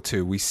done reveal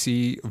too. We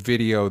see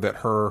video that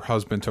her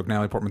husband took,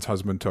 Natalie Portman's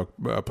husband took,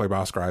 played by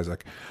Oscar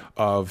Isaac,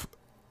 of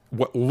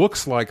what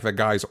looks like the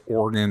guy's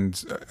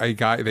organs. They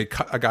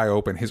cut a guy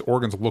open. His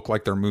organs look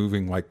like they're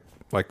moving like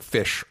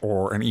fish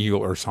or an eel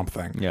or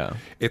something. Yeah,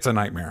 it's a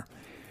nightmare.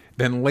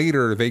 Then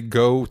later they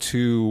go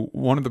to,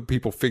 one of the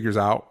people figures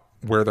out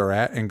where they're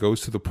at and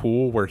goes to the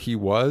pool where he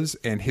was,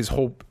 and his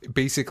whole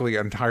basically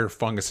entire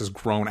fungus has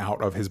grown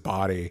out of his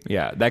body.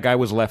 Yeah, that guy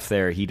was left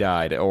there. He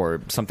died, or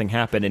something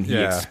happened, and he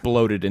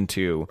exploded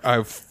into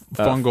a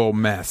fungal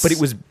mess. But it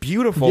was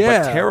beautiful,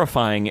 but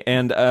terrifying.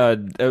 And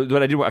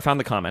what I did, I found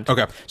the comment.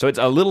 Okay, so it's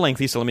a little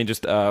lengthy, so let me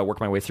just work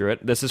my way through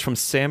it. This is from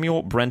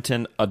Samuel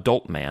Brenton,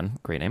 Adult Man.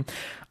 Great name.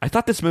 I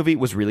thought this movie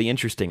was really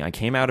interesting. I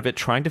came out of it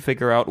trying to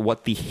figure out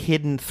what the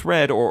hidden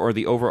thread or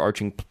the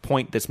overarching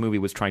point this movie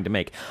was trying to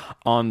make.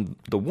 On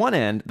the one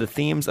end, the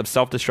themes of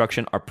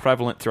self-destruction are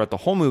prevalent throughout the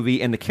whole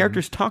movie, and the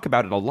characters talk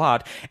about it a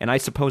lot, and I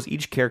suppose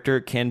each character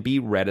can be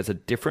read as a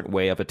different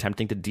way of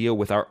attempting to deal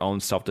with our own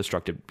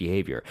self-destructive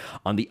behavior.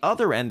 On the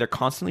other end, they're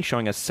constantly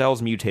showing us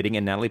cells mutating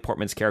and Natalie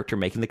Portman's character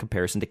making the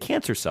comparison to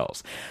cancer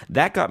cells.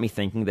 That got me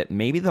thinking that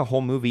maybe the whole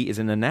movie is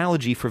an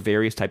analogy for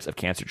various types of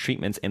cancer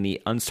treatments and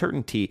the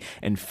uncertainty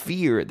and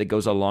fear that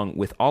goes along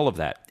with all of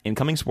that.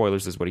 Incoming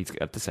spoilers is what he's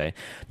got to say.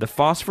 The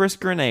phosphorus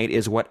grenade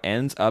is what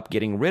ends up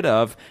getting rid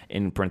of,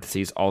 in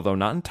parentheses, although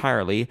not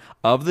entirely,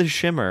 of the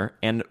shimmer,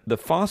 and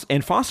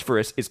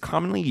phosphorus is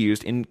commonly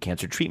used in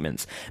cancer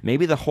treatments.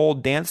 Maybe the whole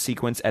dance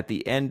sequence at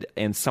the end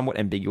and somewhat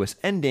ambiguous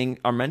ending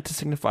are meant to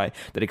signify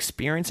that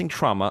experiencing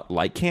trauma,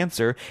 like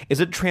cancer, is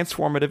a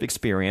transformative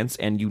experience,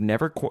 and you're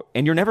never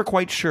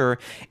quite sure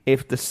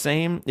if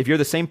you're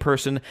the same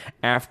person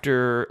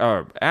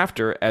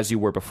after as you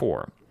were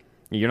before.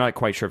 You're not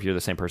quite sure if you're the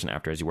same person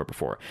after as you were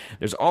before.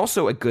 There's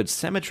also a good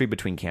symmetry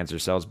between cancer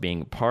cells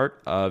being part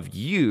of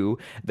you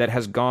that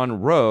has gone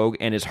rogue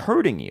and is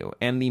hurting you,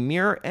 and the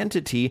mirror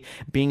entity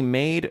being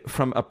made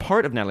from a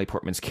part of Natalie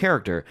Portman's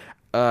character.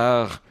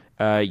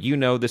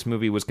 This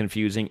movie was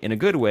confusing in a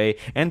good way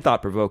and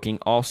thought-provoking,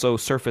 also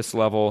surface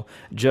level,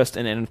 just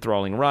an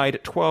enthralling ride,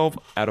 12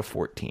 out of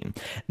 14.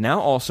 Now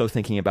also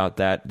thinking about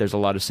that, there's a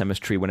lot of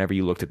symmetry whenever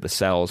you looked at the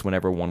cells,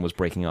 whenever one was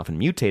breaking off and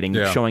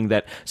mutating, showing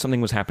that something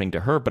was happening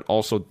to her, but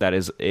also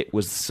it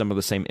was some of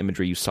the same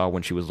imagery you saw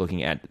when she was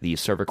looking at the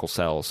cervical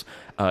cells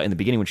in the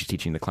beginning when she's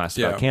teaching the class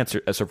about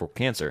cervical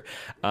cancer.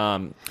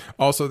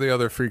 Also, the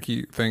other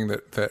freaky thing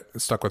that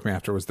stuck with me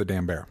after was the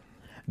damn bear.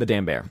 The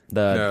damn bear.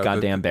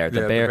 Goddamn bear.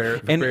 The bear.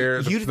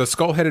 The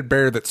skull-headed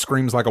bear that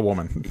screams like a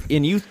woman.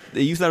 And you thought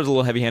it was a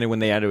little heavy-handed when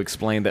they had to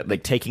explain that,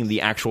 like, taking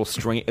the actual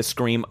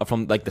scream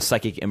from, like, the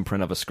psychic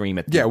imprint of a scream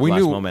at the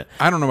last moment.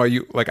 I don't know about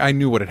you. Like, I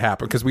knew what had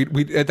happened because we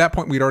at that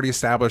point we'd already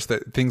established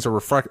that things are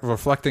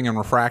reflecting and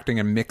refracting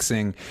and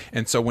mixing.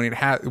 And so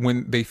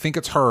when they think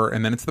it's her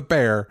and then it's the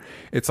bear,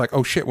 it's like,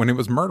 oh shit! When it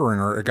was murdering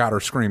her, it got her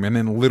scream. And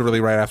then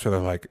literally right after, they're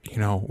like,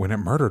 when it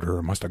murdered her,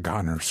 it must have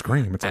gotten her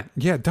scream. It's like,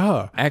 yeah,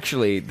 duh.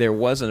 Actually, there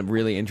was a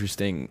really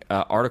interesting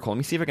article. Let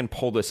me see if I can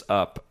pull this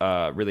up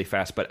really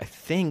fast. But I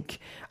think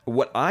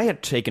what I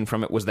had taken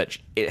from it was that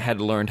it had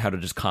learned how to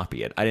just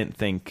copy it. I didn't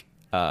think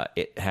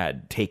it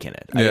had taken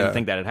it. I didn't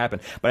think that had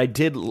happened. But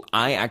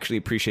I actually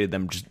appreciated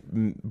them just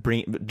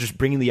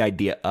bringing the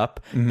idea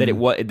up that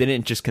it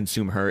didn't just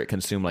consume her. It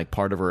consumed like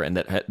part of her, and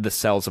that the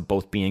cells of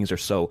both beings are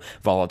so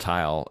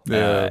volatile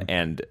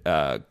and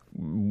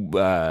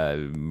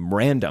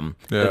random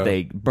that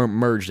they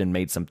merged and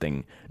made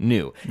something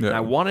new. And I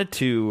wanted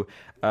to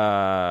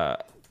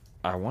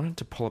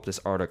pull up this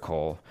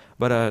article,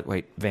 but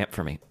wait, vamp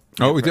for me.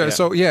 Oh,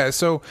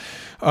 so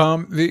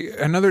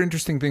another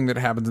interesting thing that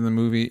happens in the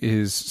movie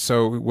is,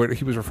 what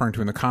he was referring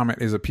to in the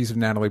comment is a piece of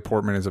Natalie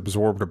Portman is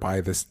absorbed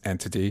by this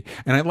entity,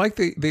 and I like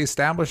they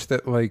established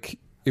that, like,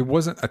 it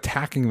wasn't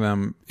attacking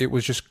them, it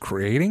was just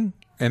creating.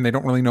 And they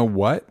don't really know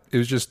what. It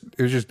was just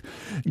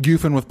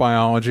goofing with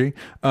biology.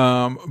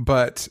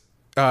 But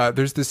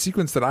there's this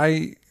sequence that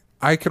I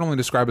I can only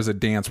describe as a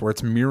dance where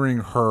it's mirroring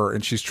her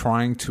and she's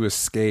trying to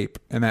escape,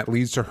 and that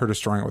leads to her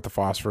destroying it with the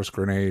phosphorus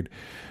grenade.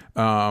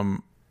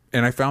 And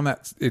I found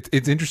that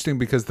it's interesting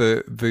because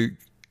the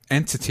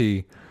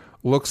entity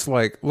looks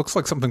like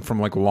something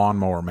from like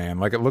Lawnmower Man.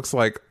 Like, it looks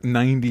like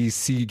 90s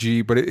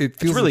CG, but it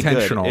feels really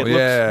intentional.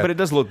 Good. But it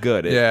does look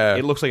good.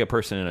 It looks like a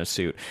person in a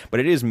suit, but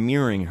it is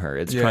mirroring her.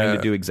 It's trying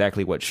to do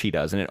exactly what she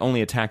does, and it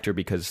only attacked her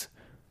because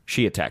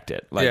she attacked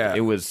it. Like,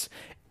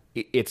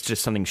 it's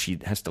just something she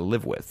has to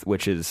live with,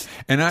 which is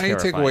terrifying.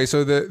 Take away.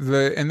 So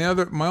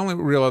my only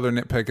real other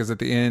nitpick is at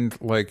the end,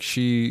 like,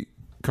 she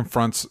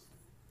confronts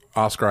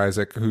Oscar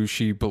Isaac, who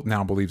she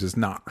now believes is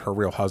not her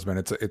real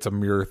husband. It's a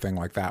mirror thing,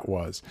 like that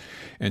was,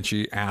 and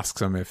she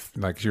asks him if,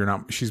 like,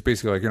 she's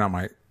basically like, you're not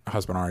my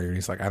husband, are you? And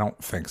he's like, I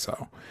don't think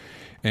so.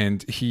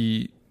 And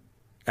he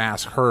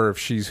asks her if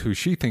she's who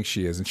she thinks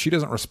she is, and she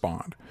doesn't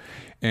respond.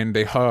 And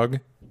they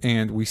hug,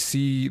 and we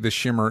see the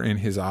shimmer in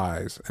his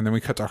eyes, and then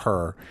we cut to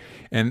her,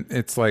 and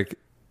it's like,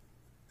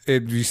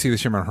 you see the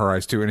shimmer in her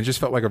eyes too, and it just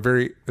felt like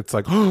it's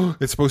like,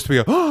 it's supposed to be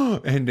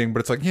a ending,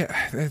 but it's like,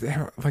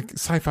 like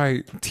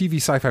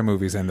sci-fi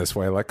movies end this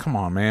way. Like, come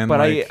on, man. But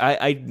like,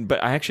 I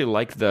actually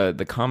like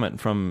the comment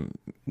from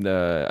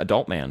the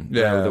adult man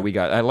that we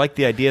got. I like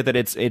the idea that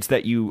it's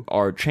that you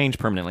are changed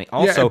permanently.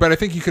 Also, but I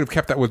think you could have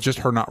kept that with just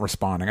her not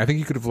responding. I think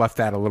you could have left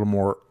that a little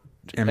more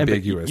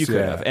ambiguous. You could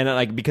have, and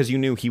like, because you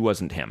knew he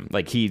wasn't him.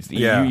 Like,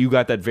 you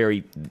got that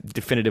very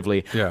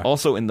definitively. Yeah.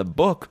 Also, in the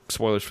book,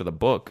 spoilers for the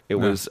book, it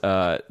was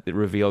it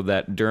revealed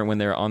that when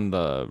they're on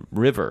the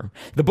river,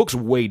 the book's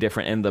way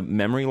different, and the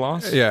memory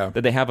loss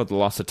that they have of the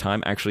loss of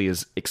time actually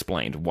is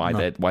explained why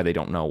they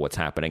don't know what's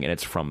happening, and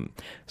it's from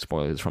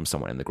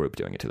someone in the group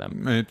doing it to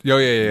them. I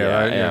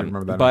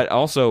remember that. But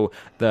also,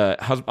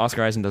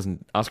 Oscar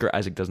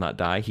Isaac does not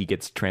die. He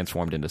gets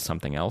transformed into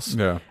something else.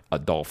 Yeah. A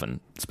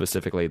dolphin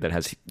specifically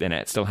and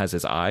it still has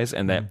his eyes,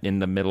 and that in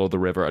the middle of the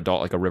river,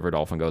 a river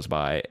dolphin goes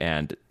by,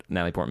 and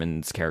Natalie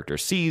Portman's character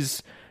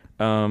sees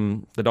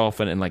the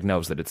dolphin and like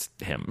knows that it's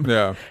him.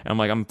 Yeah. And I'm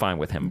like, I'm fine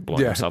with him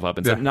blowing himself up.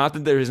 And so, not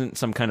that there isn't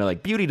some kind of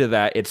like beauty to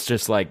that. It's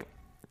just like,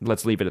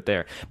 let's leave it at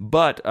there.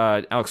 But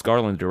Alex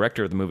Garland, the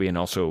director of the movie, and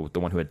also the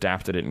one who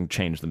adapted it and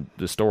changed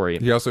the story.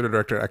 He also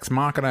directed Ex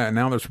Machina, and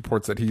now there's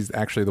reports that he's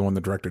actually the one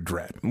that directed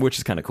Dread, which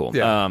is kind of cool.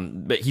 Yeah.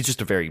 But he's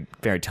just a very,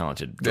 very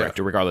talented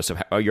director. Regardless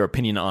of your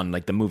opinion on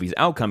like the movie's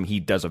outcome, he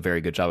does a very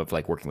good job of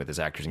like working with his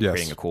actors and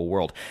creating a cool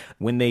world.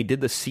 When they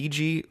did the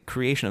CG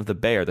creation of the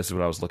bear, this is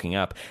what I was looking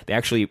up. They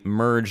actually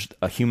merged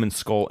a human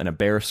skull and a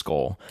bear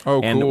skull.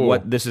 Oh, and cool.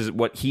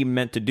 what he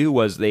meant to do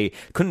was they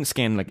couldn't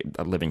scan like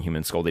a living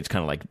human skull. They just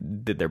kind of like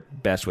did their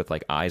best with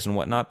like eyes and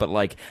whatnot, but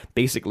like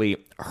basically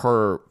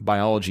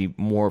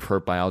more of her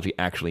biology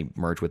actually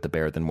merged with the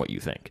bear than what you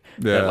think.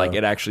 That, like,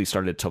 it actually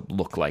started to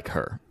look like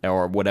her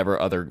or whatever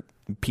other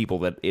people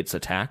that it's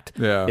attacked.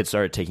 It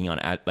started taking on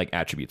like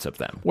attributes of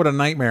them. What a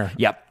nightmare.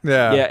 Yep.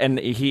 Yeah. And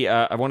he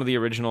one of the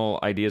original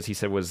ideas he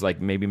said was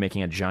like maybe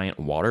making a giant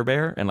water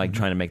bear and like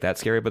trying to make that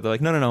scary, but they're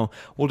like, no,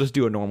 we'll just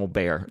do a normal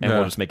bear and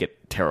we'll just make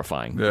it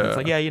terrifying. And it's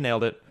like, you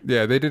nailed it.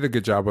 Yeah, they did a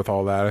good job with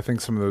all that. I think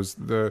some of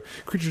the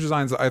creature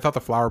designs, I thought the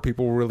flower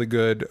people were really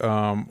good.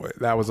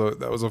 That was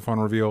a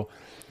fun reveal.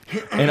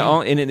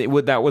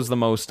 That was the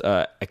most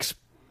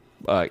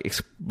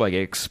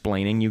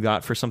explaining you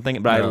got for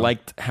something, but I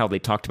liked how they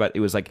talked about it.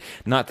 Was like,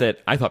 not that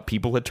I thought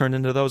people had turned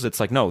into those. It's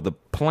like, no, the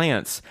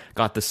plants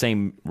got the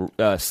same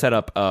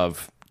setup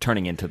of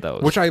turning into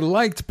those, which I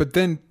liked. But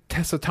then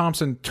Tessa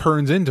Thompson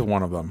turns into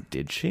one of them.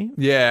 Did she?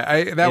 Yeah,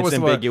 it's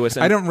ambiguous.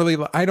 I don't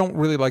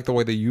really like the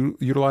way they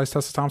utilized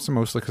Tessa Thompson,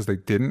 mostly because they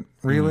didn't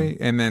really,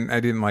 and then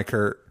I didn't like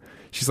her.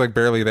 She's like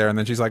barely there, and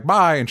then she's like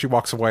bye, and she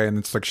walks away, and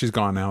it's like she's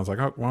gone now. I was like,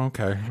 oh, well,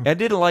 okay. I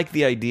did like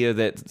the idea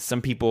that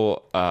some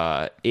people,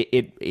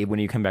 when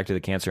you come back to the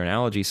cancer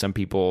analogy, some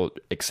people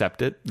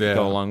accept it,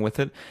 go along with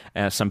it,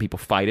 some people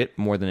fight it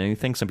more than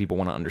anything. Some people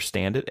want to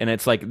understand it, and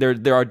it's like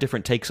there are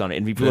different takes on it.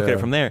 And if you look at it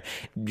from there,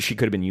 she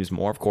could have been used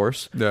more, of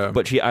course. Yeah.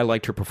 But I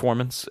liked her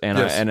performance,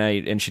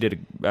 and she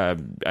did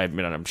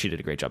she did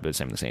a great job of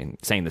saying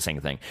the same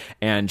thing.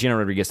 And Gina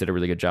Rodriguez did a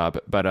really good job.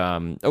 But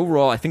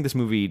overall, I think this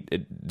movie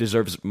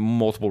deserves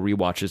multiple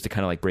rewatches to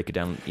kind of like break it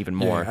down even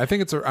more. I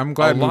think I'm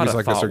glad movies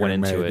like this are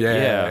getting made.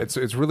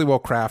 It's really well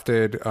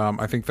crafted.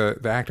 I think the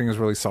acting is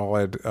really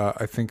solid.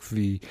 I think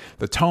the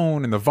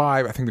tone and the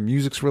vibe. I think the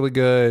music's really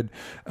good.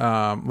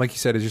 Like you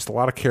said, it's just a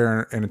lot of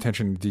care and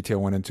attention to detail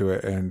went into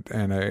it, and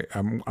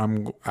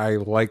I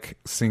like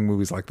seeing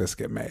movies like this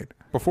get made.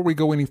 Before we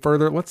go any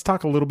further, let's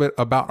talk a little bit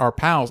about our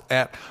pals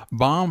at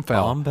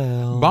Bombfell.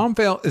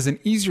 Bombfell is an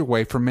easier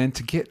way for men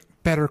to get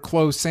better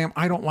clothes. Sam,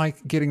 I don't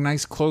like getting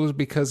nice clothes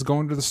because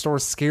going to the store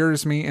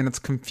scares me and it's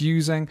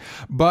confusing.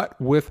 But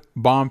with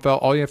Bombfell,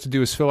 all you have to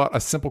do is fill out a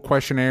simple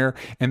questionnaire,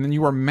 and then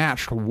you are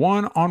matched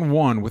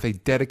one-on-one with a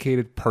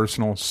dedicated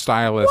personal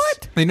stylist.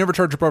 What? They never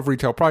charge above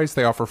retail price.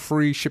 They offer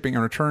free shipping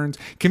and returns,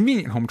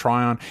 convenient home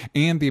try-on,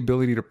 and the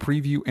ability to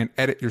preview and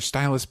edit your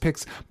stylist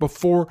picks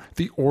before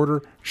the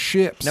order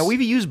ships. Now,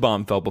 we've used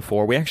Bombfell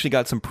before. We actually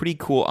got some pretty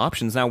cool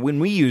options. Now, when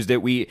we used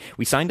it, we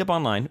signed up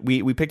online.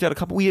 We picked out a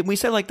couple. We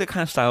said like the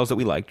kind of styles that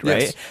we liked,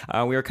 right? Yes.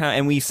 We were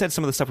and we said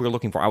some of the stuff we were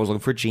looking for. I was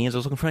looking for jeans. I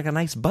was looking for like a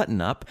nice button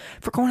up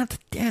for going out to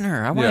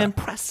dinner. I want to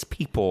impress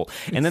people.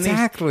 And then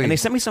they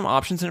sent me some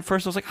options, and at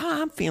first I was like,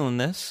 I'm feeling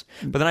this.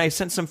 But then I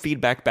sent some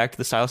feedback back to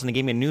the stylist, and they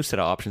gave me a new set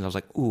of options. I was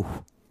like, ooh,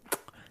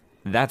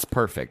 that's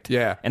perfect.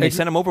 Yeah. And they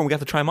sent them over, and we got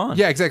to try them on.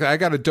 Yeah, exactly. I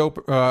got a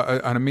dope,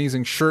 an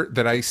amazing shirt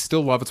that I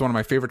still love. It's one of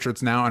my favorite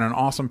shirts now, and an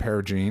awesome pair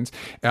of jeans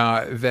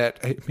that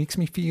it makes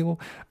me feel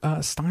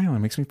styling,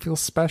 makes me feel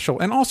special.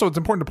 And also, it's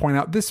important to point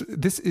out, this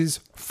is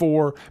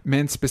for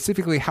men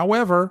specifically.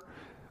 However,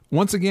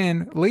 once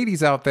again,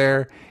 ladies out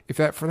there, if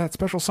for that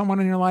special someone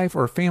in your life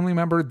or a family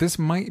member, this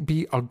might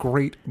be a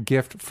great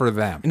gift for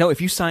them. No,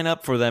 if you sign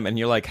up for them and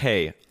you're like,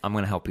 hey, I'm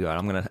going to help you out.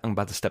 I'm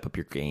about to step up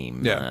your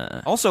game.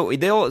 Yeah. Also,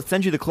 they'll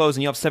send you the clothes,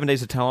 and you have 7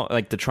 days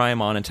to try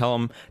them on and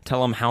tell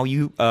them how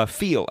you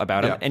feel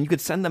about them, and you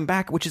could send them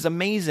back, which is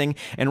amazing.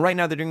 And right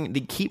now they're doing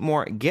the keep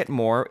more, get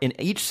more. In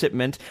each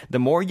shipment, the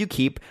more you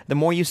keep, the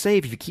more you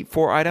save. If you keep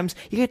 4 items,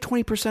 you get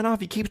 20%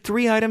 off. You keep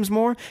 3 items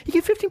more, you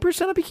get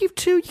 15% off. You keep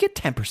 2, you get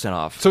 10%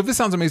 off. So if this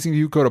sounds amazing to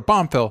you, go to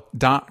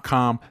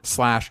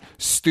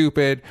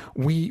bombfell.com/stupid.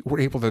 We were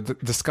able to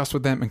discuss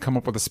with them and come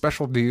up with a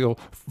special deal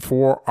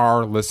for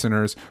our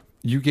listeners.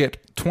 You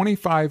get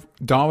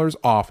 $25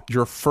 off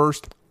your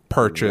first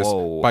purchase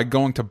by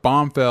going to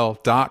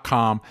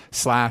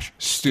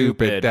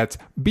bombfell.com/stupid. That's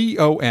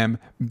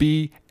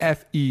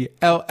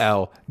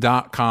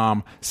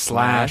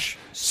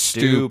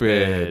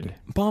BOMBFELL.com/stupid.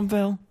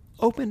 Bombfell,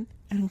 open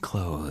and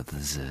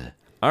clothes.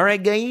 All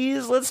right,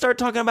 guys, let's start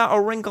talking about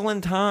A Wrinkle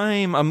in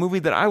Time, a movie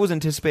that I was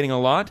anticipating a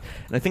lot,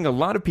 and I think a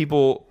lot of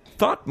people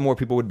thought more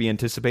people would be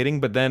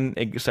anticipating, but then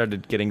it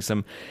started getting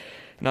some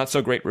not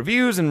so great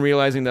reviews and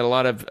realizing that a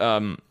lot of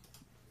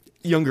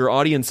younger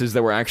audiences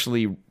that were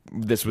actually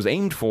this was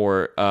aimed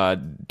for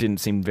didn't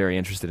seem very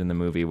interested in the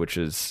movie, which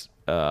is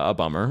a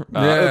bummer.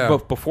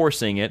 Before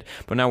seeing it,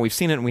 but now we've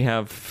seen it and we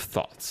have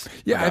thoughts.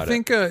 Yeah, I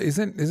think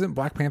isn't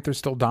Black Panther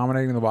still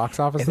dominating the box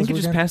office? I think this it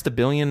just weekend? passed $1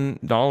 billion.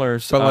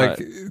 But like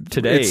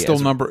today, it's still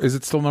is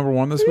it still number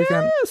 1 this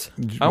weekend? Yes,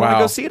 I want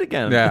to go see it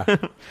again. Yeah,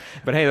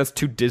 but hey, that's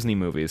 2 Disney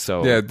movies.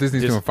 So yeah,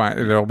 Disney's doing fine.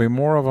 There'll be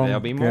more of them. There'll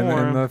be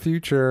more in the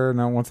future.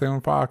 No, once they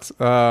own Fox.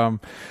 Yeah,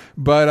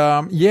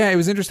 it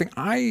was interesting.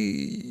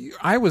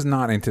 I was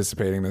not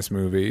anticipating this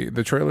movie.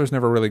 The trailers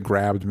never really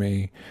grabbed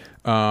me.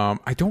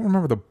 I don't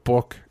remember the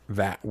book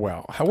that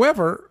well.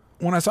 However,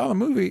 when I saw the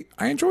movie,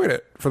 I enjoyed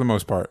it for the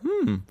most part.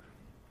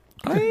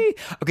 Okay,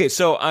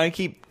 so I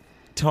keep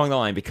towing the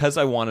line because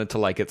I wanted to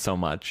like it so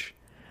much.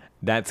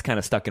 That's kind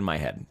of stuck in my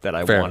head that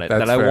I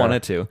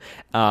wanted to,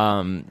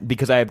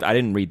 because I've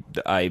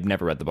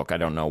never read the book. I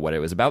don't know what it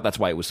was about. That's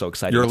why it was so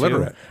exciting. You're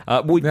illiterate.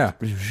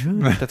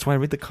 That's why I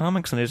read the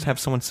comics and I just have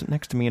someone sit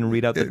next to me and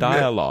read out the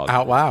dialogue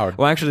out loud.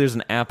 Well, actually, there's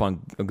an app on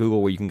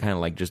Google where you can kind of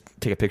like just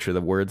take a picture of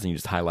the words and you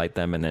just highlight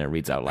them and then it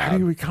reads out loud. How do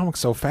you read comics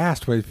so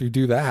fast? But if you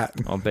do that,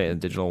 I'll bet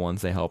digital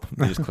ones they help.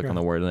 You just click on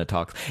the word and it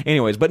talks.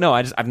 Anyways, but no,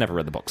 I've never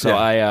read the book, so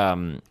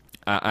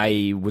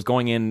I was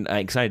going in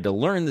excited to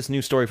learn this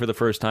new story for the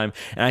first time,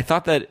 and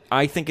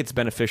I think it's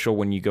beneficial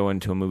when you go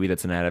into a movie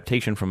that's an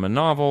adaptation from a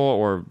novel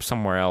or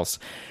somewhere else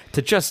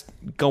to just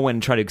go in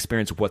and try to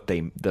experience what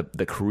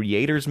the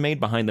creators made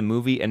behind the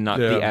movie and not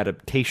the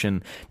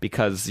adaptation,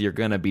 because you're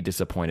gonna be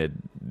disappointed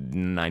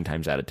 9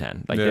 times out of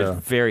 10.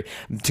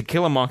 To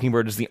Kill a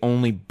Mockingbird is the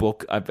only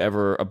book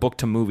a book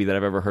to movie that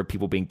I've ever heard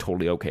people being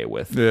totally okay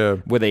with. Yeah,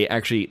 where they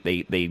actually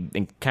they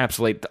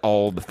encapsulate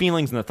all the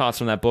feelings and the thoughts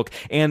from that book,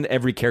 and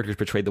every character is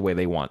portrayed the way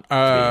they want.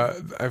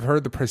 I've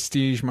heard The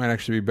Prestige might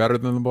actually be better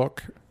than the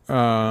book,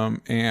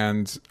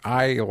 and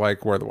I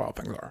like Where the Wild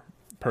Things Are.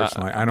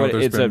 Personally, I know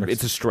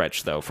it's a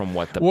stretch though from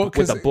what the book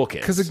is.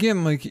 Because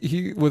again, like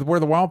with Where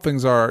the Wild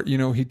Things Are,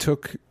 he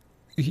took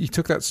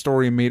that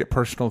story and made it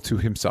personal to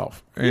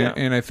himself,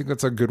 and I think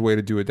that's a good way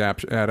to do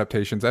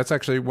adaptations. That's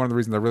actually one of the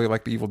reasons I really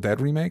like the Evil Dead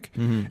remake.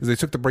 Is they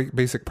took the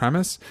basic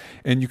premise,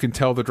 and you can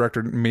tell the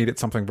director made it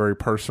something very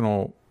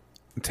personal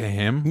to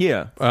him.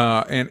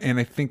 And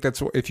I think that's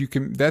what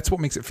that's what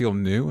makes it feel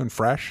new and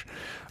fresh.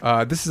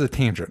 This is a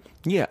tangent.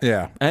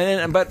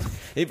 But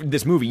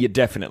this movie,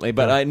 definitely.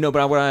 But I know.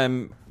 But what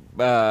I'm,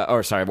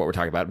 what we're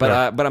talking about.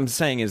 But but I'm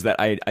saying is that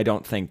I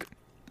don't think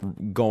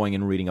going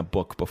and reading a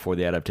book before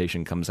the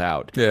adaptation comes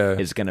out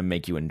is going to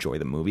make you enjoy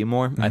the movie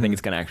more. I think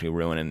it's going to actually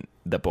ruin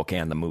the book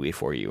and the movie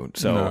for you.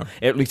 So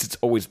at least it's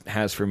always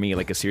has for me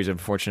like a series of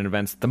unfortunate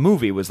events. The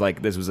movie was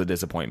like, this was a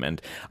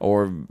disappointment,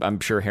 or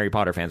I'm sure Harry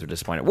Potter fans were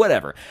disappointed,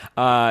 whatever.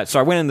 So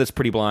I went in this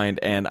pretty blind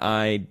and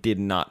I did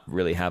not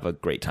really have a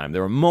great time.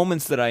 There were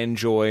moments that I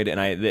enjoyed,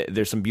 and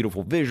there's some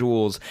beautiful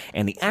visuals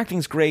and the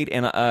acting's great,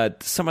 and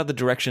some of the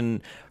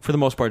direction for the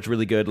most part is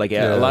really good. Like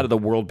a lot of the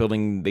world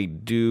building they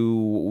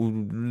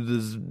do,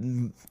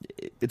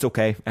 it's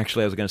okay.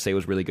 Actually, I was going to say it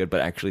was really good,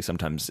 but actually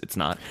sometimes it's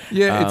not.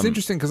 It's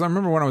interesting because I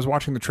remember when I was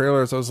watching the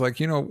trailers, I was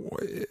like,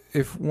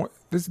 if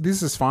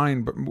this is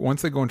fine, but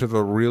once they go into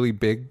the really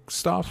big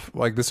stuff,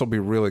 like this will be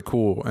really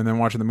cool. And then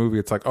watching the movie,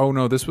 it's like, oh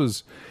no,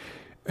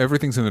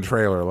 everything's in the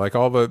trailer. Like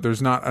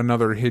there's not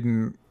another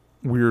hidden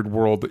weird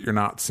world that you're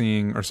not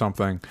seeing or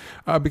something.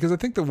 Because I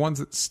think the ones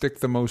that stick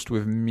the most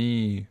with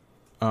me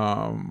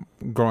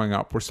growing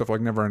up were stuff like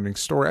Neverending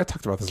Story. I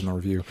talked about this in the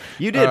review.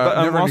 You did,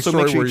 but also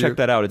make sure you check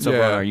that out. It's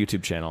over on our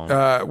YouTube channel.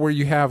 Where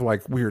you have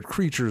like weird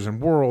creatures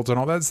and worlds and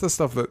all that's the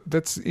stuff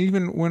that's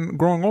even when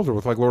growing older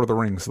with like Lord of the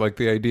Rings, like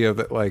the idea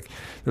that like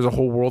there's a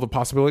whole world of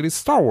possibilities.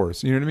 Star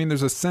Wars, you know what I mean?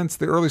 There's a sense,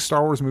 the early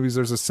Star Wars movies,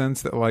 there's a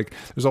sense that like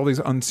there's all these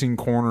unseen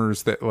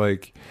corners that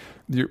like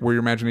where your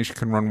imagination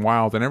can run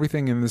wild, and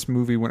everything in this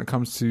movie when it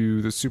comes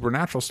to the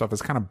supernatural stuff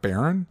is kind of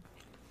barren,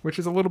 which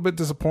is a little bit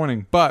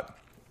disappointing. But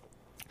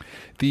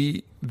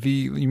you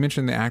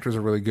mentioned the actors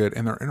are really good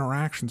and their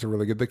interactions are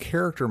really good. The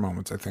character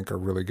moments I think are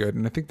really good,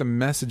 and I think the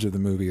message of the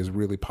movie is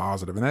really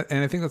positive. And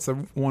I think that's the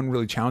one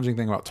really challenging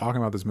thing about talking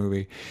about this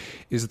movie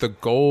is the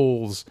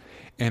goals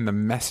and the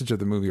message of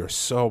the movie are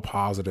so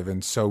positive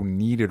and so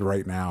needed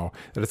right now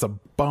that it's a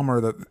bummer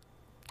that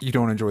you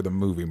don't enjoy the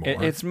movie more.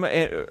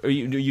 Are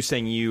you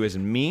saying you as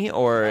in me,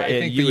 or I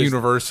think the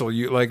universal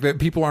you like that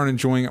people aren't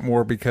enjoying it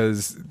more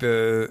because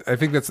I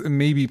think that's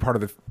maybe part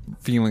of the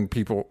feeling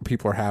people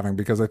are having,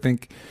 because I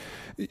think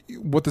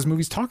what this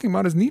movie's talking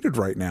about is needed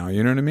right now.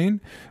 You know what I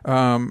mean?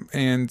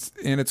 And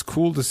it's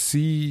cool to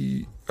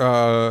see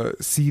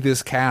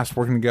this cast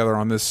working together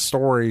on this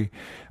story.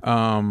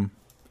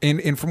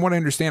 And from what I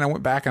understand, I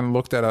went back and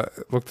looked at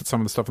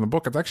some of the stuff in the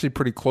book. It's actually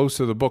pretty close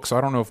to the book, so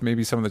I don't know if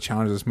maybe some of the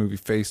challenges this movie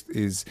faced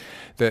is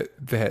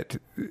that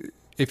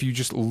if you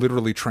just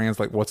literally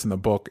translate what's in the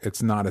book,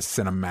 it's not as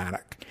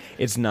cinematic.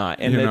 It's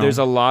not, and there's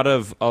a lot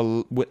of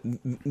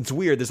it's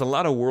weird. There's a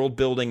lot of world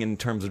building in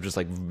terms of just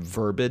like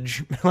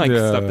verbiage,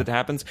 stuff that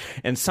happens.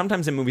 And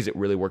sometimes in movies it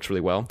really works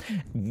really well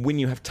when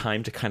you have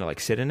time to kind of like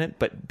sit in it.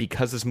 But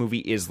because this movie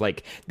is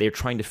like they're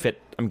trying to fit,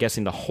 I'm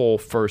guessing, the whole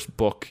first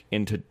book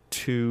into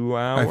 2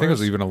 hours. I think it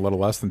was even a little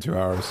less than 2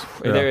 hours.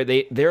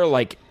 Yeah. They're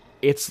like.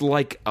 It's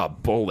like a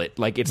bullet.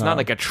 Like, it's not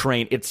like a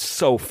train. It's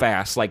so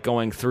fast, like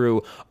going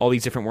through all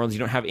these different worlds. You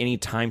don't have any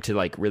time to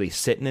like really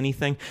sit in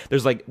anything.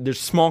 There's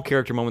small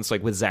character moments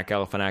like with Zach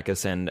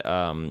Galifianakis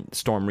and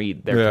Storm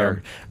Reed.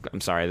 I'm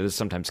sorry, there's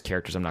sometimes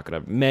characters I'm not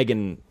going to... Meg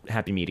and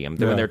Happy Medium,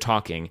 when they're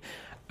talking...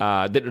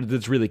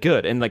 that's really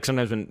good, and like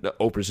sometimes when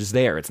Oprah's just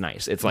there, it's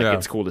nice. It's like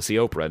it's cool to see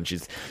Oprah, and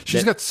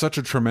she's got such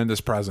a tremendous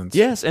presence.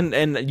 Yes, and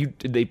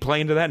they play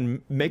into that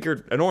and make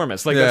her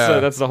enormous. Like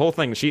that's the whole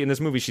thing. She in this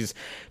movie, she's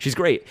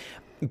great,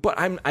 but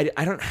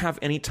I don't have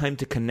any time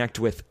to connect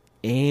with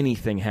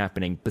anything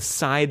happening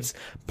besides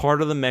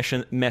part of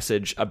the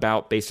message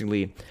about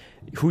basically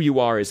who you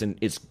are is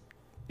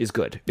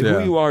good. Who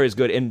you are is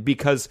good, and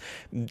because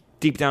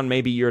deep down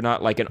maybe you're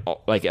not like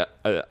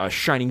a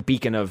shining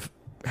beacon of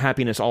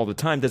happiness all the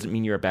time doesn't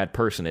mean you're a bad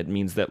person. It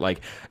means that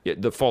like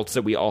the faults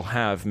that we all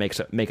have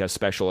make us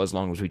special as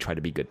long as we try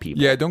to be good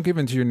people. Yeah, don't give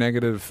into your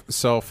negative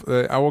self.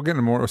 I will get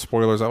into more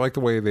spoilers. I like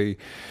the way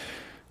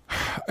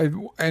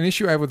an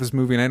issue I have with this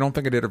movie, and I don't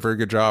think I did a very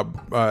good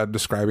job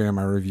describing it in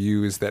my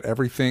review, is that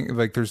everything,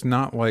 like there's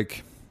not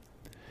like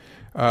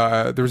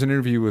there was an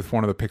interview with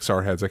one of the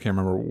Pixar heads. I can't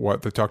remember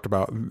what they talked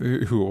about,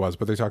 who it was,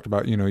 but they talked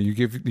about, you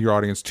give your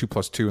audience 2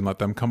 + 2 and let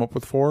them come up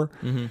with 4.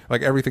 Mm-hmm.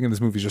 Like everything in this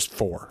movie is just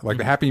 4. Like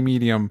the happy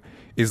medium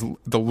is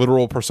the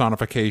literal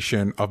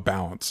personification of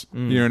balance.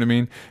 You know what I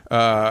mean?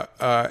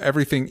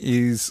 Everything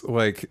is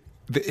like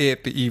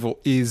the evil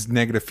is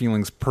negative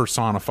feelings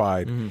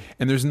personified,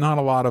 and there's not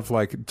a lot of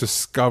like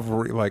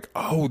discovery, like,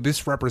 oh,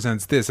 this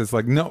represents this. It's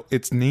like, no,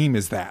 its name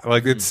is that.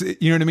 Like it's,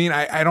 you know what I mean?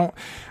 I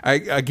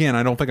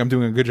don't think I'm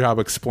doing a good job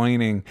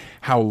explaining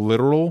how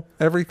literal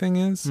everything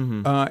is,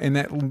 and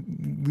that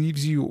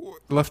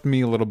left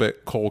me a little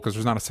bit cold because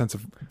there's not a sense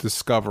of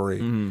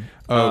discovery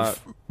of.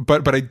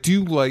 But I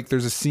do like,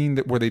 there's a scene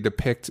where they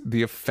depict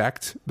the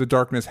effect the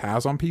darkness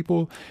has on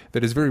people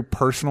that is very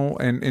personal,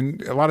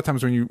 and a lot of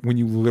times when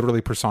you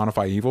literally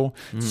personify evil,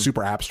 it's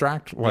super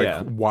abstract,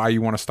 like why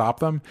you want to stop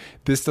them.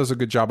 This does a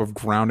good job of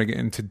grounding it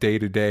into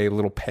day-to-day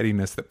little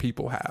pettiness that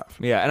people have.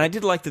 Yeah, and I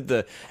did like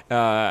that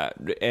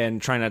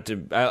and try not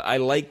to... I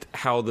liked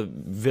how the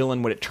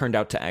villain, what it turned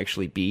out to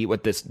actually be,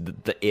 what this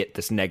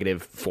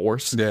negative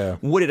force,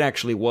 what it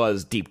actually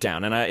was deep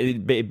down.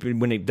 And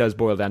when it does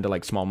boil down to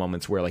like small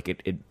moments where like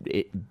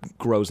it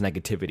grows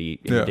negativity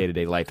in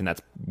day-to-day life, and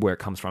that's where it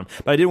comes from.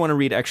 But I did want to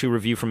read actually a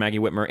review from Maggie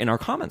Whitmer in our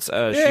comments.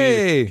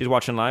 She's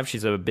watching live.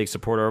 She's a big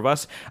supporter of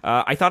us.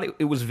 I thought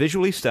it was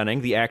visually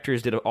stunning. The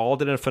actors did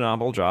a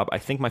phenomenal job. I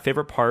think my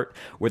favorite part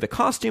were the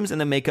costumes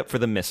and the makeup for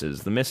the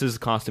misses. The misses'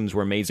 costumes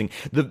were amazing.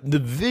 The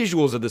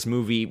visuals of this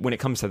movie, when it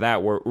comes to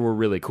that, were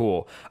really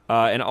cool.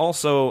 And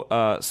also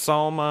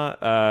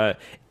Salma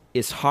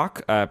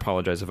Ishaq, I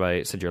apologize if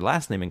I said your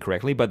last name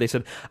incorrectly, but they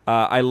said,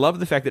 I love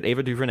the fact that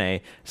Ava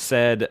DuVernay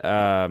said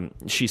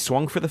she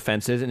swung for the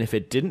fences, and if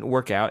it didn't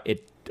work out,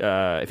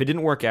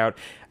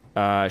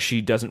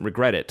 she doesn't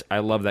regret it. I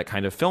love that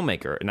kind of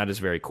filmmaker, and that is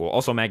very cool.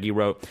 Also, Maggie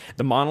wrote,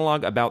 the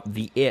monologue about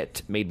the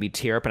It made me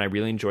tear up, and I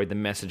really enjoyed the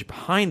message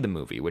behind the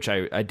movie, which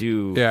I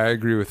do. Yeah, I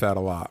agree with that a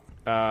lot.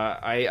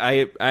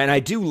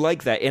 I do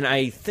like that, and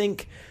I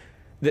think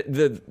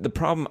the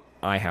problem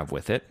I have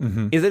with it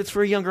is that it's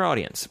for a younger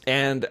audience,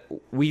 and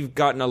we've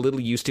gotten a little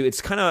used to.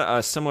 It's kind of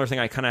a similar thing.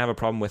 I kind of have a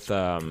problem with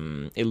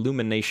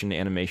Illumination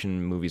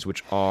animation movies,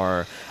 which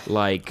are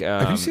like.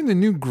 Have you seen the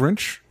new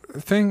Grinch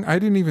thing? I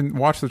didn't even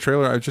watch the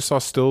trailer. I just saw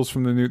stills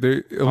from the new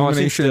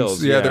Illuminations.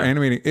 Stills, yeah, they're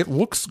animating. It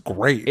looks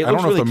great. I don't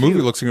know really if the movie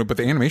cute. looks good, but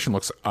the animation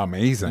looks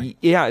amazing.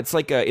 Yeah, it's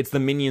like it's the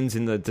Minions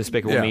in the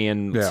Despicable Me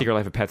and Secret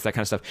Life of Pets, that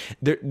kind of stuff.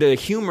 The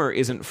humor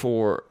isn't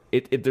for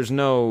it. There's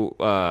no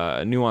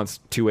nuance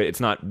to it.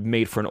 It's not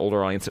made for an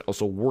older audience. It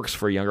also works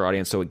for a younger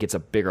audience, so it gets a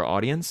bigger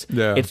audience.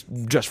 Yeah. It's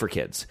just for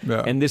kids.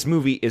 Yeah. And this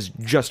movie is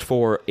just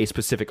for a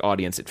specific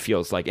audience, it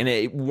feels like.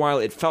 And while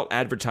it felt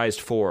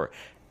advertised for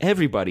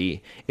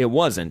everybody, it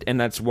wasn't, and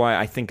that's why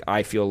I think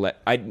I feel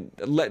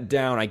let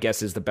down, I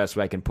guess, is the best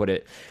way I can put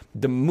it.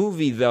 The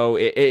movie, though,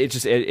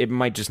 it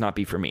might just not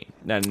be for me.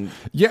 And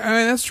yeah, I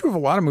mean, that's true of a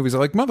lot of movies.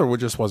 Like Mother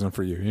just wasn't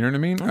for you. You know what I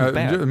mean?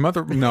 Bad.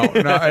 Mother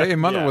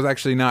was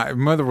actually not.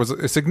 Mother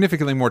was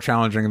significantly more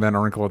challenging than A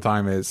Wrinkle of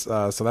Time is.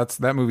 So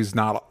that movie's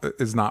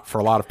not for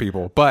a lot of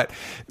people. But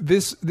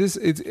this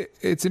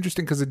it's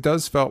interesting because it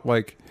does felt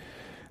like.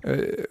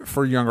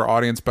 For a younger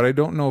audience, but I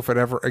don't know if it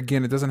ever,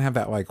 again, it doesn't have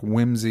that like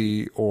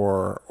whimsy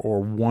or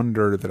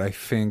wonder that I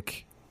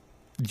think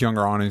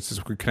younger audiences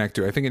could connect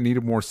to. I think it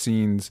needed more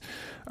scenes,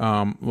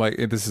 like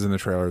this is in the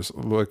trailers,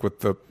 like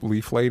with the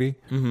leaf lady,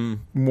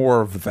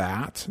 more of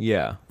that.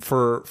 yeah,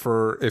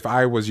 For if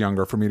I was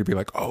younger, for me to be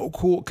like, oh,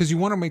 cool, because you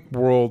want to make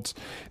worlds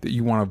that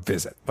you want to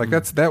visit. Like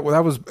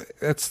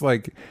that's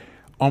like.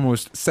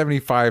 Almost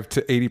 75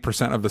 to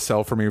 80% of the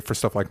sell for me for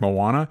stuff like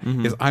Moana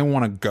is I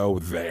want to go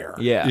there.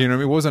 Yeah. You know,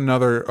 it was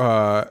another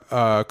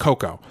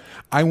Coco.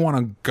 I want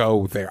to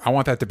go there. I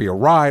want that to be a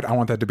ride. I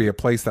want that to be a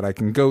place that I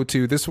can go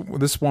to. This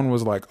one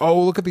was like, oh,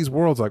 look at these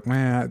worlds. Like,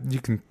 man, you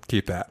can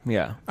keep that.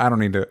 Yeah. I don't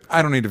need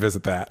to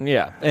visit that.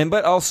 Yeah.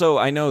 But also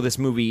I know this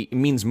movie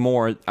means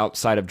more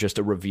outside of just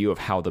a review of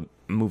how the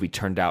movie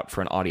turned out for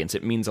an audience.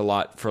 It means a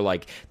lot for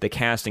like the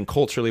cast and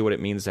culturally what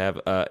it means to have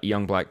a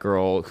young black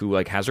girl who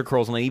like has her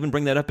curls, and they even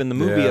bring that up in the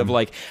movie of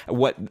like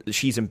what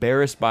she's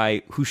embarrassed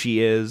by who she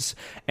is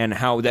and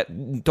how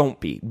that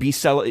don't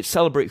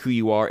celebrate who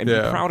you are and be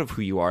proud of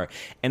who you are.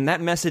 And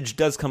that message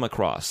does come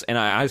across, and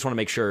I just want to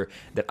make sure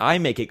that I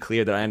make it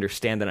clear that I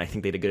understand that. I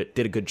think they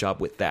did a good job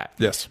with that.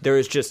 Yes. There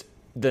is just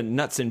the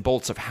nuts and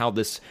bolts of how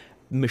this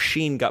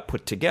machine got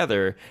put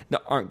together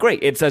that aren't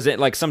great. It says it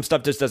like some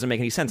stuff just doesn't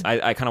make any sense.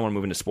 I kind of want to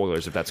move into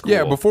spoilers if that's cool.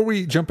 Yeah, before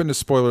we jump into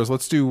spoilers,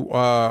 let's do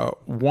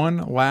one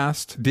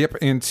last dip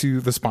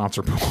into the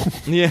sponsor pool.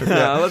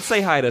 Yeah, let's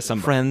say hi to some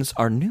friends,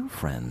 our new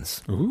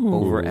friends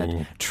over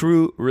at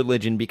True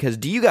Religion, because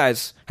do you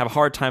guys have a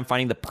hard time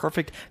finding the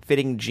perfect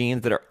fitting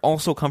jeans that are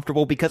also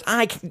comfortable? Because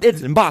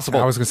it's impossible.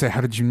 I was going to say, how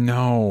did you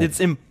know?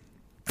 It's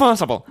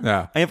impossible.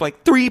 Yeah. I have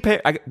like three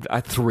pairs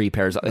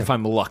if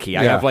I'm lucky.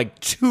 I have like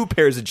 2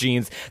 pairs of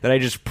jeans that I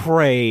just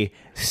pray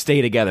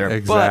stay together.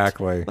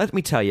 Exactly. But let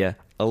me tell you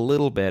a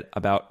little bit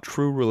about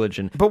True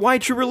Religion. But why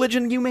True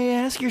Religion, you may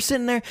ask? You're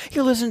sitting there,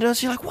 you're listening to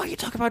us, you're like, why are you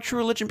talking about True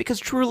Religion? Because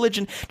True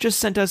Religion just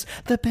sent us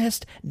the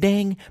best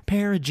dang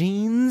pair of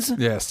jeans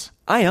Yes.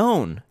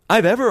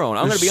 I've ever owned.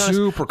 I'm going to be honest.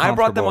 Super I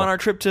brought them comfortable. on our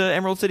trip to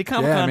Emerald City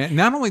Comic Con. Yeah, man.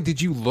 Not only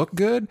did you look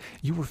good,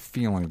 you were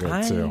feeling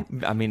good too.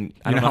 I mean,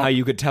 I don't know how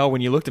you could tell when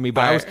you looked at me,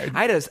 but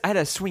I had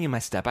a swing in my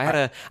step. I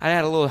had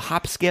a little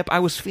hop skip. I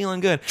was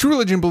feeling good. True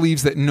Religion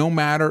believes that no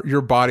matter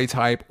your body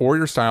type or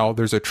your style,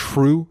 there's a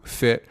true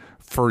fit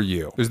for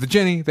you. There's the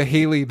Jenny, the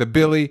Haley, the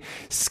Billy,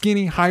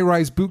 skinny,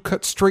 high-rise,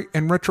 bootcut, straight,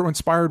 and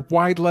retro-inspired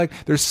wide leg.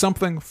 There's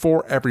something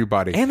for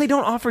everybody. And they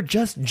don't offer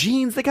just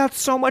jeans. They got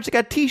so much. They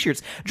got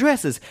t-shirts,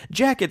 dresses,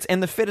 jackets,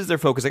 and the fit is their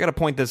focus. I got to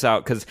point this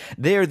out because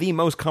they're the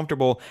most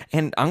comfortable,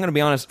 and I'm going to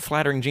be honest,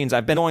 flattering jeans.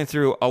 I've been going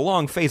through a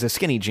long phase of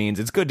skinny jeans.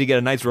 It's good to get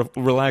a nice,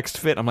 relaxed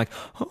fit. I'm like,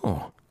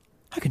 oh,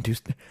 I can do...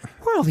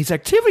 Where are all these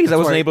activities I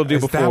wasn't able to do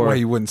before? Is that why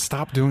you wouldn't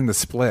stop doing the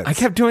splits? I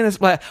kept doing this.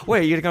 Wait,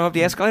 are you going to go up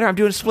the escalator? I'm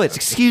doing splits.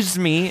 Excuse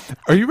me.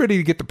 Are you ready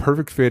to get the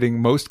perfect fitting,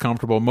 most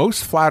comfortable,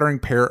 most flattering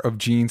pair of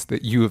jeans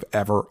that you have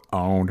ever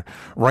owned?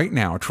 Right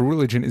now, True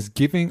Religion is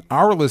giving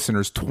our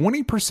listeners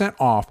 20%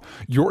 off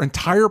your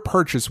entire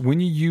purchase when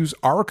you use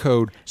our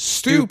code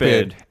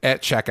STUPID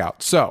at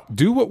checkout. So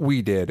do what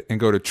we did and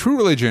go to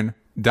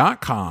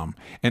truereligion.com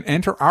and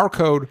enter our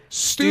code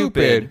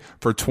STUPID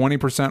for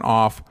 20%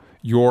 off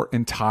your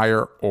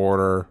entire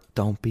order.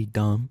 Don't be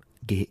dumb.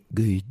 Get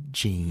good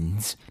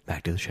jeans.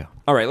 Back to the show.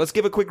 All right, let's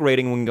give a quick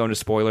rating when we go into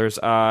spoilers.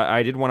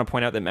 I did want to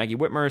point out that Maggie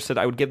Whitmer said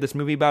I would give this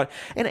movie about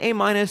an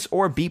A-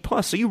 or B+,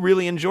 so you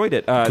really enjoyed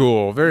it.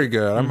 Cool, very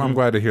good. I'm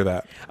glad to hear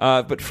that.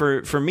 But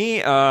for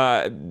me,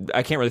 I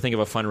can't really think of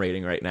a fun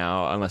rating right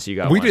now unless you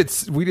got one.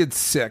 We did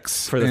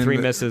 6 for the 3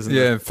 misses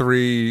and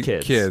 3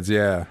 kids.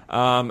 Yeah.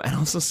 And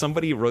also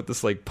somebody wrote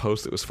this like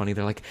post that was funny.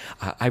 They're like,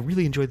 I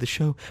really enjoyed the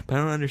show, but I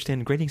don't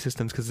understand grading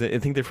systems because I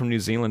think they're from New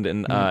Zealand,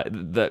 and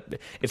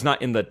it's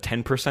not in the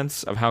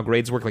 10% of how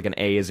grades work. Like an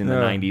A is in the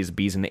 90s,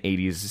 B's in the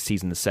 80s,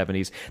 C's in the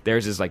 70s.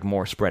 Theirs is like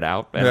more spread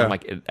out, and I'm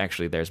like,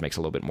 actually theirs makes a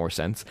little bit more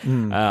sense.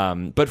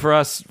 But for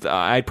us,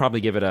 I'd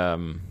probably give it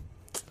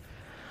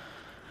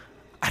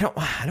I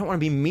don't want to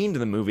be mean to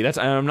the movie.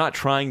 I'm not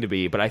trying to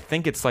be, but I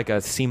think it's like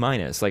a C-.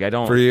 Like I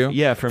don't. For you?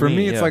 Yeah, for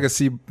me. It's like a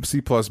C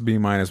plus B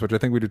minus, which I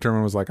think we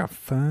determined was like a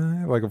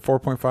 5, like a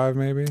 4.5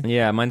 maybe.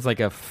 Yeah, mine's like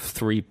a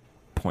 3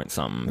 point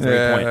something,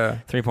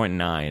 3.9,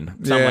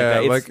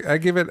 something like that.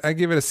 I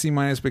give it a C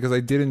minus because I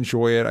did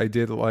enjoy it. I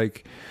did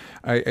like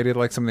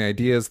some of the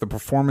ideas, the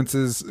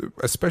performances,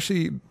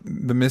 especially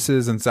the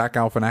Mrs. and Zach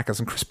Galifianakis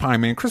and Chris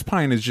Pine. Man, Chris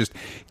Pine is just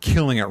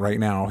killing it right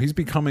now. He's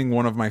becoming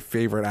one of my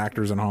favorite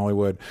actors in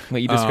Hollywood.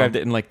 Wait, you described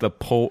it in like the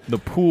pool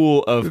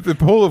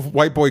of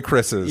white boy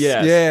Chris's.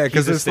 Yes, yeah,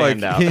 because it's like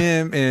standout.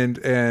 him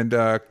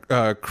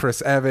and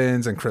Chris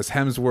Evans and Chris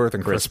Hemsworth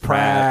and Chris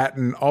Pratt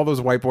and all those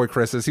white boy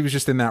Chris's. He was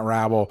just in that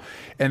rabble,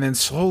 and then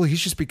slowly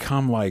he's just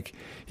become like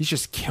he's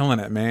just killing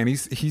it, man.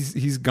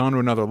 He's gone to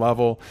another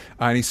level,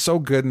 and he's so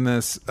good in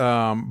this.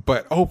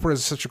 But Oprah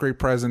is such a great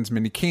presence.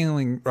 Mindy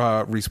Kaling,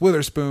 Reese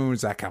Witherspoon,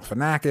 Zach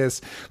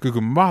Galifianakis,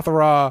 Gugu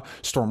Mbatha-Raw,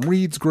 Storm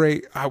Reed's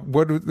great.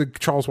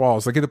 Charles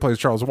Wallace, the kid that plays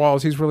Charles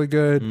Wallace, he's really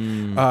good.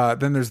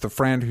 Then there's the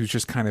friend who's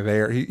just kind of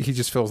there. He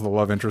just fills the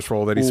love interest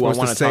role that he's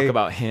supposed to say. I want to talk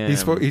about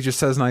him. He just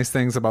says nice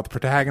things about the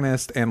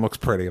protagonist and looks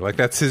pretty. Like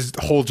that's his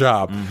whole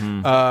job.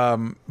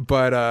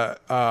 But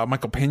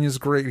Michael Pena's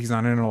great. He's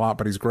not in it a lot,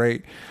 but he's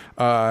great.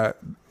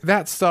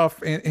 That stuff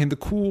and the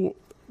cool.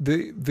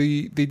 They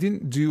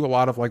didn't do a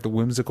lot of like the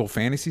whimsical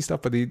fantasy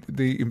stuff, but they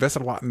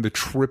invested a lot in the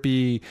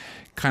trippy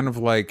kind of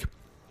like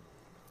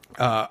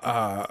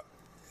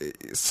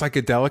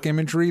psychedelic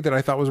imagery that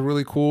I thought was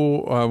really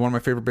cool. One of my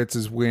favorite bits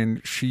is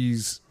when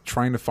she's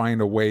trying to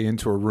find a way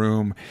into a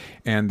room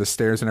and the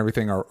stairs and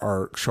everything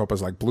are show up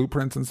as like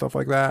blueprints and stuff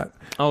like that.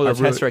 Oh, that's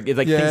right. It's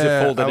like things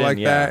are folded in. I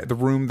like that. The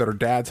room that her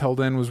dad's held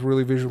in was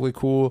really visually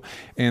cool.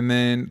 And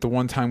then the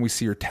one time we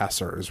see her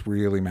Tessa is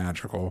really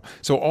magical.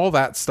 So all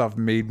that stuff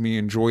made me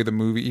enjoy the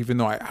movie, even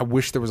though I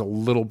wish there was a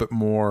little bit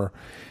more.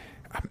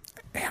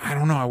 I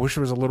don't know. I wish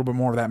there was a little bit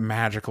more of that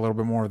magic, a little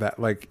bit more of that.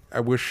 Like, I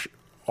wish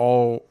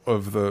all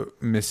of the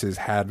misses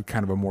had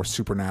kind of a more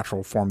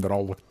supernatural form that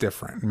all looked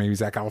different. Maybe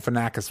Zach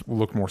Galifianakis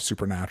looked more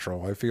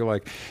supernatural. I feel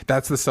like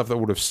that's the stuff that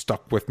would have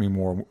stuck with me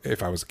more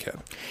if I was a kid.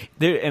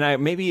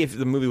 Maybe if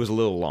the movie was a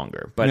little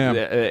longer, but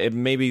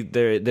maybe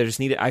there just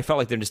needed. I felt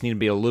like there just needed to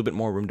be a little bit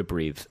more room to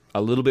breathe,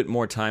 a little bit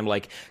more time.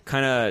 Like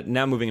kind of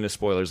now moving into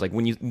spoilers. Like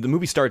when the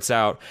movie starts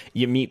out,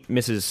 you meet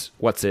Mrs.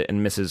 What's-It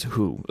and Mrs.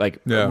 Who,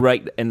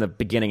 right in the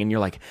beginning, and you're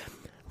like,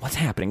 what's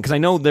happening? Because I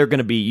know they're going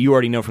to be, you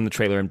already know from the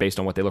trailer and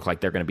based on what they look like,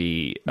 they're going to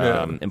be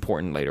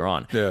important later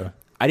on. Yeah.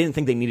 I didn't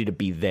think they needed to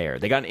be there.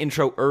 They got an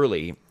intro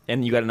early,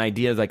 and you got an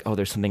idea like, oh,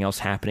 there's something else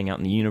happening out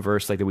in the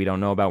universe like that we don't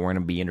know about, we're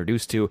going to be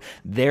introduced to.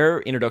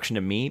 Their introduction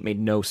to me made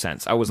no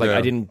sense. I was like,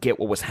 I didn't get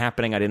what was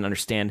happening. I didn't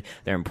understand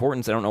their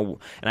importance. I don't know.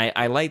 And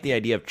I like the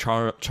idea of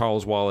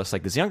Charles Wallace,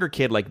 like this younger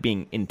kid, like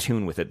being in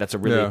tune with it. That's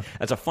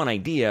a fun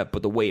idea,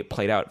 but the way it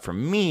played out for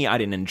me, I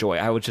didn't enjoy.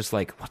 I was just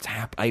like, what's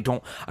happening? I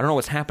don't know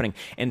what's happening.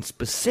 And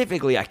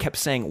specifically, I kept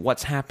saying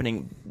what's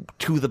happening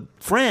to the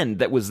friend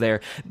that was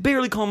there.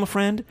 Barely call him a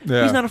friend.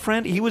 Yeah. He's not a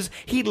friend.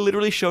 He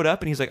literally showed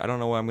up and he's like, I don't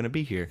know why I'm going to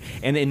be here.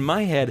 And in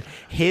my head,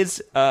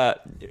 his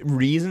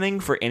reasoning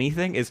for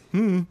anything is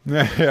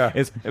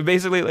It's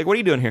basically like, what are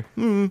you doing here?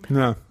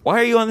 No. Why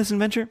are you on this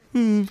adventure?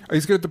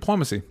 He's good at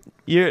diplomacy.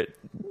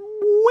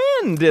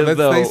 When did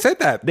though? They said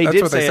that. That's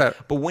did what say it, it.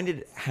 but when did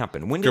it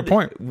happen? When Good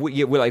point.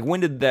 When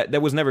did that?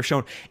 That was never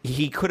shown.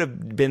 He could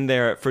have been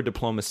there for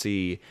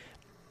diplomacy.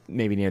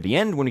 Maybe near the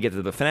end when we get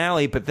to the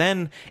finale, but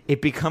then it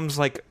becomes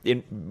like,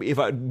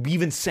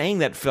 even saying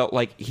that felt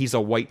like he's a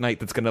white knight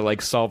that's going to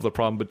like solve the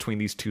problem between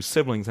these two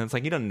siblings, and it's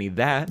like, you don't need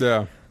that.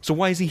 Yeah. So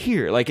why is he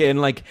here? Like,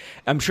 and like,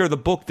 I'm sure the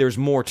book there's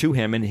more to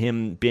him, and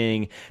him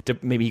being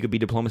maybe he could be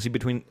diplomacy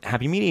between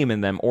happy medium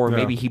in them, or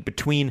maybe he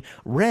between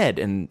Red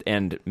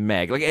and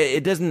Meg. Like,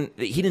 it doesn't.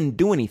 He didn't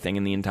do anything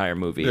in the entire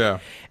movie. Yeah.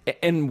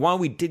 And while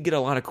we did get a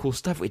lot of cool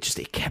stuff,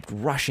 it kept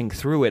rushing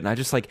through it, and I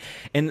just like,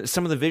 and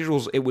some of the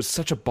visuals, it was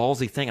such a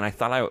ballsy thing, and I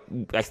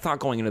thought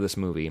going into this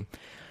movie,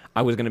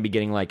 I was going to be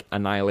getting like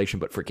Annihilation,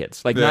 but for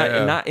kids, like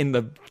not in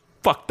the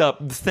fucked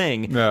up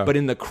thing, but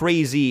in the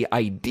crazy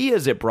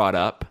ideas it brought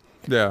up.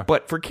 Yeah.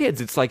 But for kids,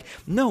 it's like,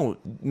 no,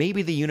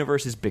 maybe the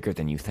universe is bigger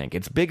than you think.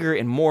 It's bigger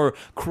and more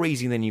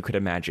crazy than you could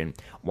imagine.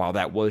 While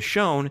that was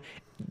shown,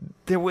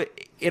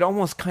 it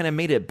almost kind of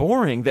made it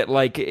boring that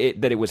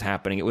it was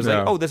happening. It was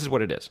like, oh, this is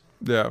what it is.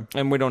 Yeah.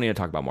 And we don't need to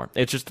talk about more.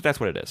 It's just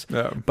that's what it is.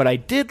 Yeah. But I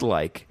did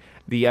like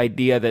the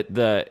idea that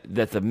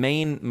the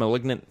main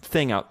malignant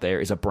thing out there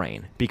is a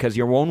brain, because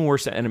your own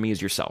worst enemy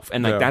is yourself,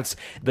 and like that's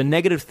the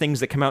negative things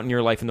that come out in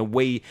your life, and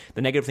the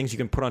negative things you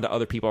can put onto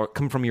other people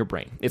come from your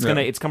brain.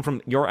 It's come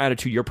from your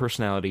attitude, your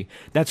personality.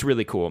 That's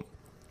really cool,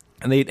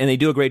 and they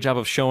do a great job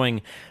of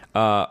showing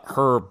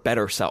her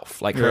better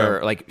self, like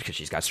her, like, because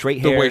she's got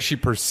straight hair, the way she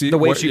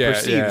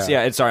perceives.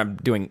 Yeah. Sorry, I'm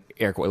doing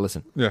air quotes.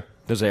 Listen. Yeah.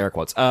 Those are air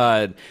quotes.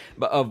 Of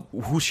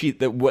who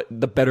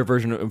the better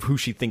version of who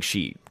she thinks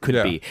she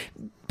could be.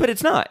 But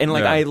it's not. And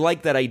like I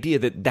like that idea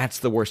that that's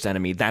the worst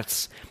enemy.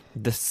 That's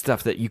the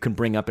stuff that you can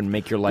bring up and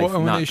make your life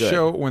when not they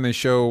good. when they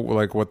show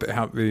like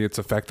its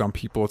effect on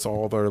people, it's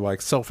all their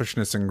like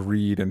selfishness and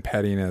greed and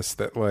pettiness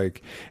that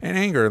like and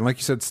anger and like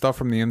you said, stuff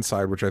from the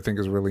inside, which I think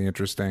is really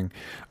interesting.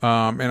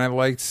 And I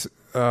liked.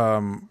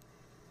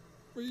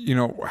 You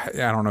know,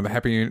 I don't know. The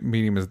happy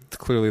medium is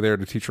clearly there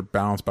to teach her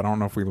balance, but I don't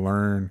know if we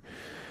learn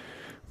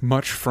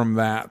much from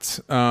that.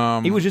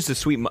 It was just a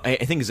sweet. I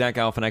think Zach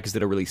Galifianakis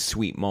did a really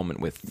sweet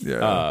moment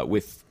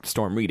with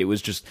Storm Reed. It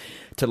was just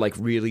to like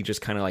really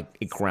just kind of like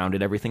it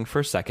grounded everything for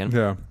a second.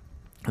 Yeah.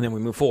 And then we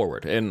move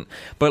forward.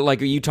 But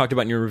like you talked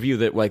about in your review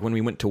that like when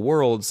we went to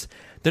Worlds,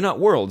 they're not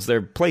worlds.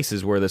 They're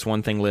places where this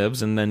one thing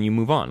lives, and then you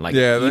move on. Like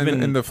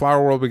even in the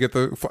flower world, we get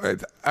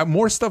the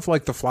more stuff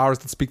like the flowers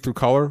that speak through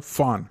color.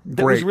 Fun,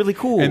 that was really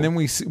cool. And then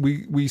we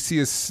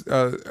see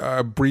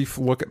a brief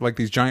look at like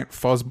these giant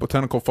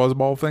tentacle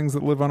fuzzball things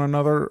that live on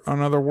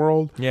another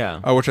world. Yeah,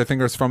 which I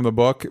think is from the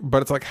book.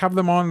 But it's like have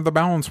them on the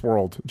balance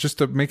world just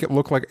to make it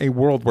look like a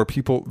world where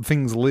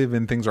things live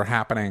and things are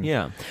happening.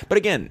 Yeah, but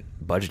again,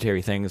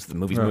 budgetary things. The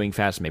movie's moving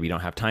fast. Maybe you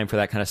don't have time for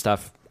that kind of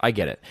stuff. I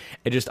get it.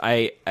 It just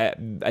I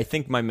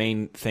think my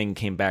main thing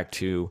came back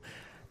to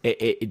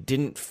it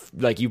didn't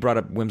like you brought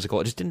up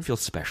whimsical. It just didn't feel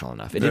special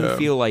enough. It didn't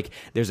feel like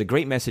there's a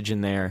great message in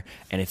there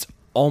and it's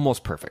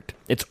almost perfect.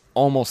 It's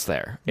almost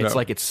there. It's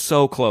like it's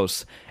so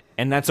close,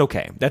 and that's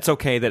okay. That's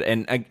okay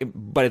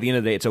but at the end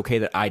of the day, it's okay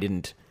that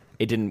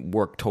it didn't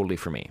work totally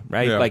for me,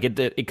 right? Yeah. Like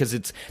because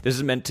this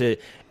is meant to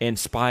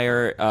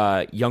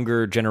inspire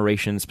younger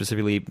generations,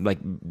 specifically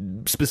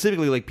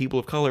like people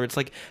of color. It's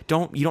like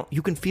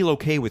you can feel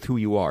okay with who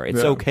you are.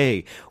 It's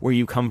okay where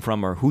you come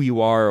from or who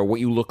you are or what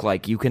you look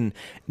like. You can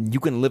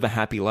live a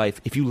happy life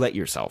if you let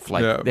yourself.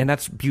 And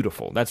that's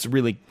beautiful. That's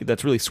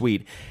really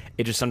sweet.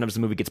 It just sometimes the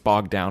movie gets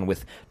bogged down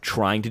with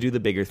trying to do the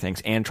bigger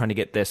things and trying to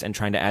get this and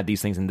trying to add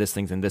these things and this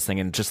things and this thing,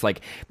 and just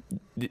like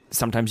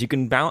sometimes you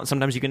can balance,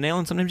 sometimes you can nail,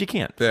 and sometimes you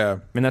can't. Yeah,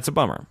 and that's a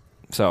bummer.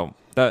 So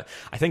I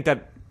think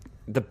that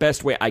the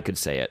best way I could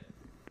say it,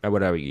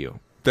 what are you?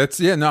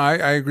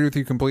 I agree with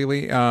you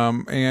completely.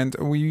 And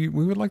we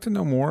would like to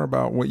know more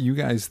about what you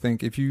guys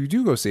think if you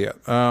do go see it.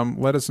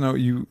 Let us know.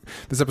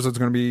 This episode's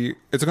going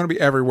to be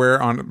everywhere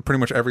on pretty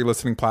much every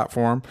listening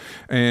platform.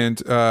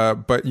 And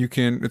but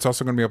it's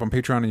also going to be up on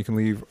Patreon, and you can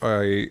leave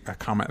a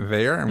comment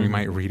there, and we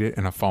might read it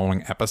in a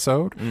following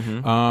episode.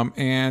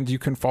 And you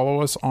can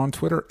follow us on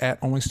Twitter at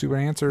Only Stupid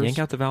Answers. Yank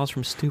out the vowels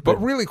from stupid.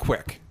 But really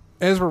quick,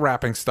 as we're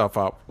wrapping stuff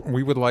up,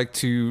 we would like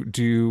to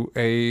do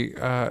a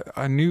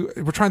new.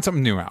 We're trying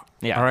something new out.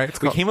 Yeah. All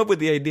right. We came up with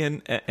the idea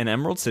in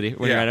Emerald City.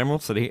 When you're at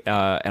Emerald City,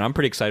 and I'm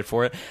pretty excited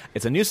for it.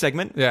 It's a new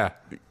segment. Yeah.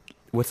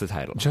 What's the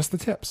title? Just the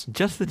tips.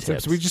 Just the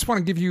tips. We just want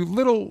to give you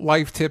little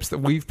life tips that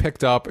we've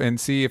picked up and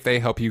see if they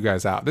help you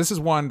guys out. This is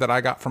one that I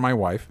got from my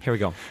wife. Here we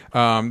go.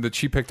 That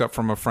she picked up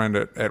from a friend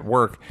at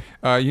work.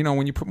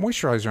 When you put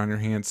moisturizer on your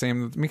hand,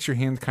 Sam, it makes your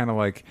hand kind of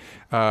like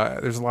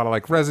there's a lot of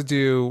like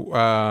residue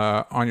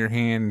on your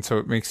hand, so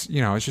it makes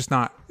it's just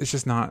not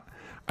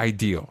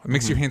ideal. It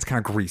makes your hands kind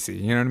of greasy.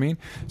 You know what I mean?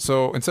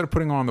 So instead of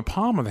putting it on the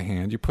palm of the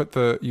hand, you put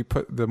the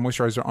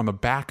moisturizer on the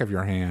back of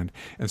your hand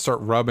and start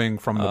rubbing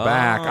from the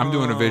back. I'm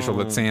doing a visual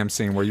that Sam's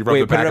seeing where you rub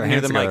the back of the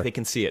hands together. Mic, they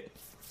can see it.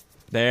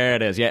 There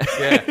it is. Yeah.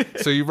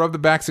 So you rub the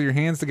backs of your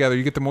hands together.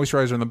 You get the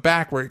moisturizer in the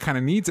back where it kind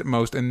of needs it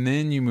most, and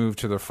then you move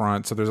to the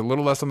front. So there's a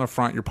little less on the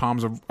front. Your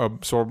palms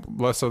absorb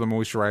less of the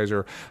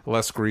moisturizer,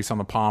 less grease on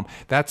the palm.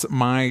 That's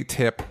my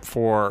tip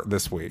for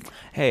this week.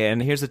 Hey,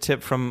 and here's a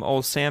tip from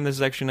old Sam. This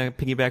is actually going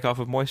to piggyback off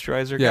of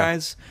moisturizer,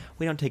 guys.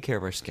 We don't take care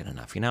of our skin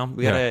enough. You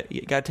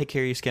gotta take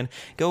care of your skin.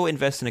 Go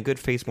invest in a good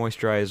face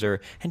moisturizer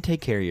and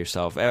take care of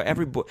yourself.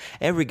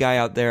 Every guy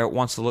out there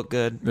wants to look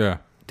good. Yeah.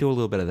 Do a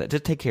little bit of that.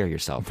 Just take care of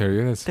yourself. There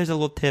it is. There's a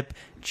little tip.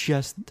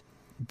 Just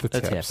the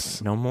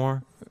tips. No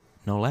more,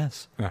 no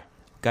less. Yeah.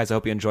 Guys, I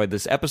hope you enjoyed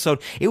this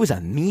episode. It was a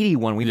meaty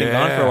one. We've been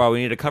gone for a while. We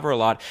need to cover a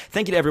lot.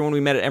 Thank you to everyone we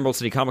met at Emerald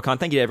City Comic Con.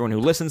 Thank you to everyone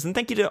who listens. And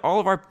thank you to all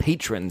of our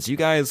patrons. You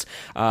guys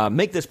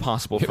make this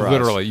possible for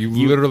us.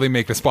 You literally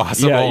make this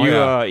possible.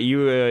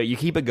 You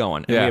keep it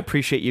going. And we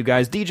appreciate you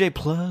guys. DJ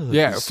Plugs.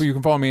 Yeah, so you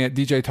can follow me at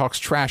DJ Talks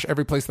Trash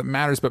every place that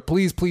matters. But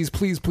please, please,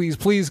 please, please,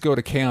 please go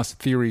to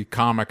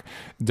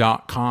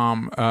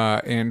chaostheorycomic.com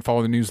and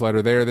follow the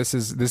newsletter there. This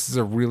is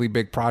a really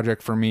big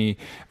project for me.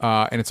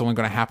 And it's only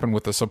going to happen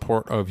with the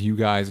support of you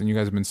guys. And you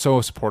guys have been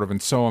so supportive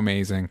and so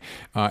amazing,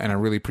 and I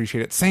really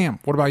appreciate it. Sam,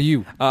 what about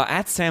you?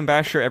 At Sam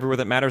Basher, everywhere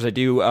that matters. I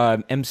do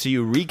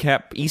MCU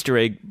recap Easter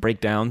egg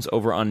breakdowns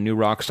over on New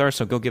Rockstar,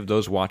 so go give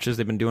those watches.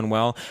 They've been doing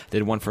well. They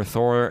did one for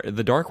Thor: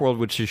 The Dark World,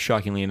 which is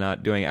shockingly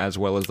not doing as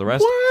well as the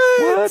rest.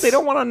 What? They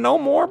don't want to know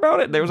more about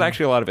it? There was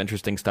actually a lot of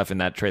interesting stuff in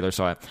that trailer,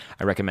 so I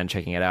recommend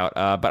checking it out.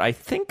 But I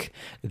think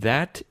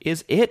that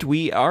is it.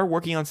 We are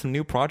working on some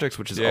new projects,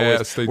 which is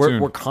always... Stay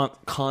tuned. We're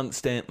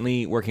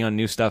constantly working on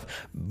new stuff,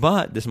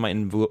 but this might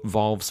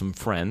involve some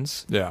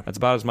friends. Yeah. That's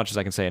about as much as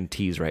I can say and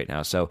tease right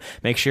now. So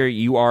make sure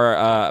you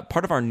are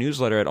part of our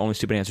newsletter at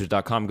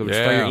onlystupidanswers.com. Go just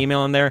throw your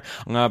email in there.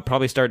 I'm going to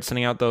probably start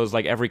sending out those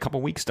like every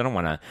couple weeks. I don't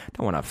want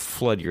to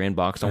flood your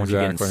inbox. Don't want you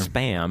getting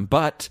spam,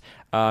 but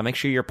Make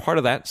sure you're part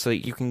of that so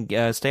that you can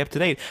stay up to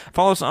date.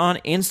 Follow us on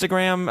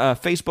Instagram,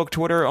 Facebook,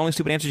 Twitter, Only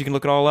Stupid Answers. You can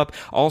look it all up.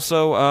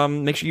 Also,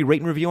 make sure you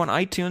rate and review on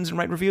iTunes and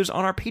write reviews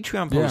on our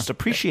Patreon post.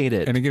 Appreciate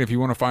it. And again, if you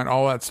want to find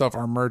all that stuff,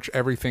 our merch,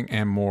 everything,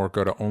 and more,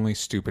 go to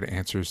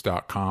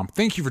onlystupidanswers.com.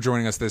 Thank you for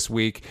joining us this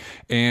week,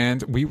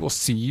 and we will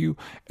see you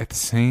at the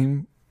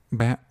same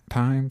bat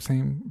time,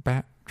 same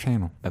bat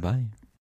channel. Bye-bye.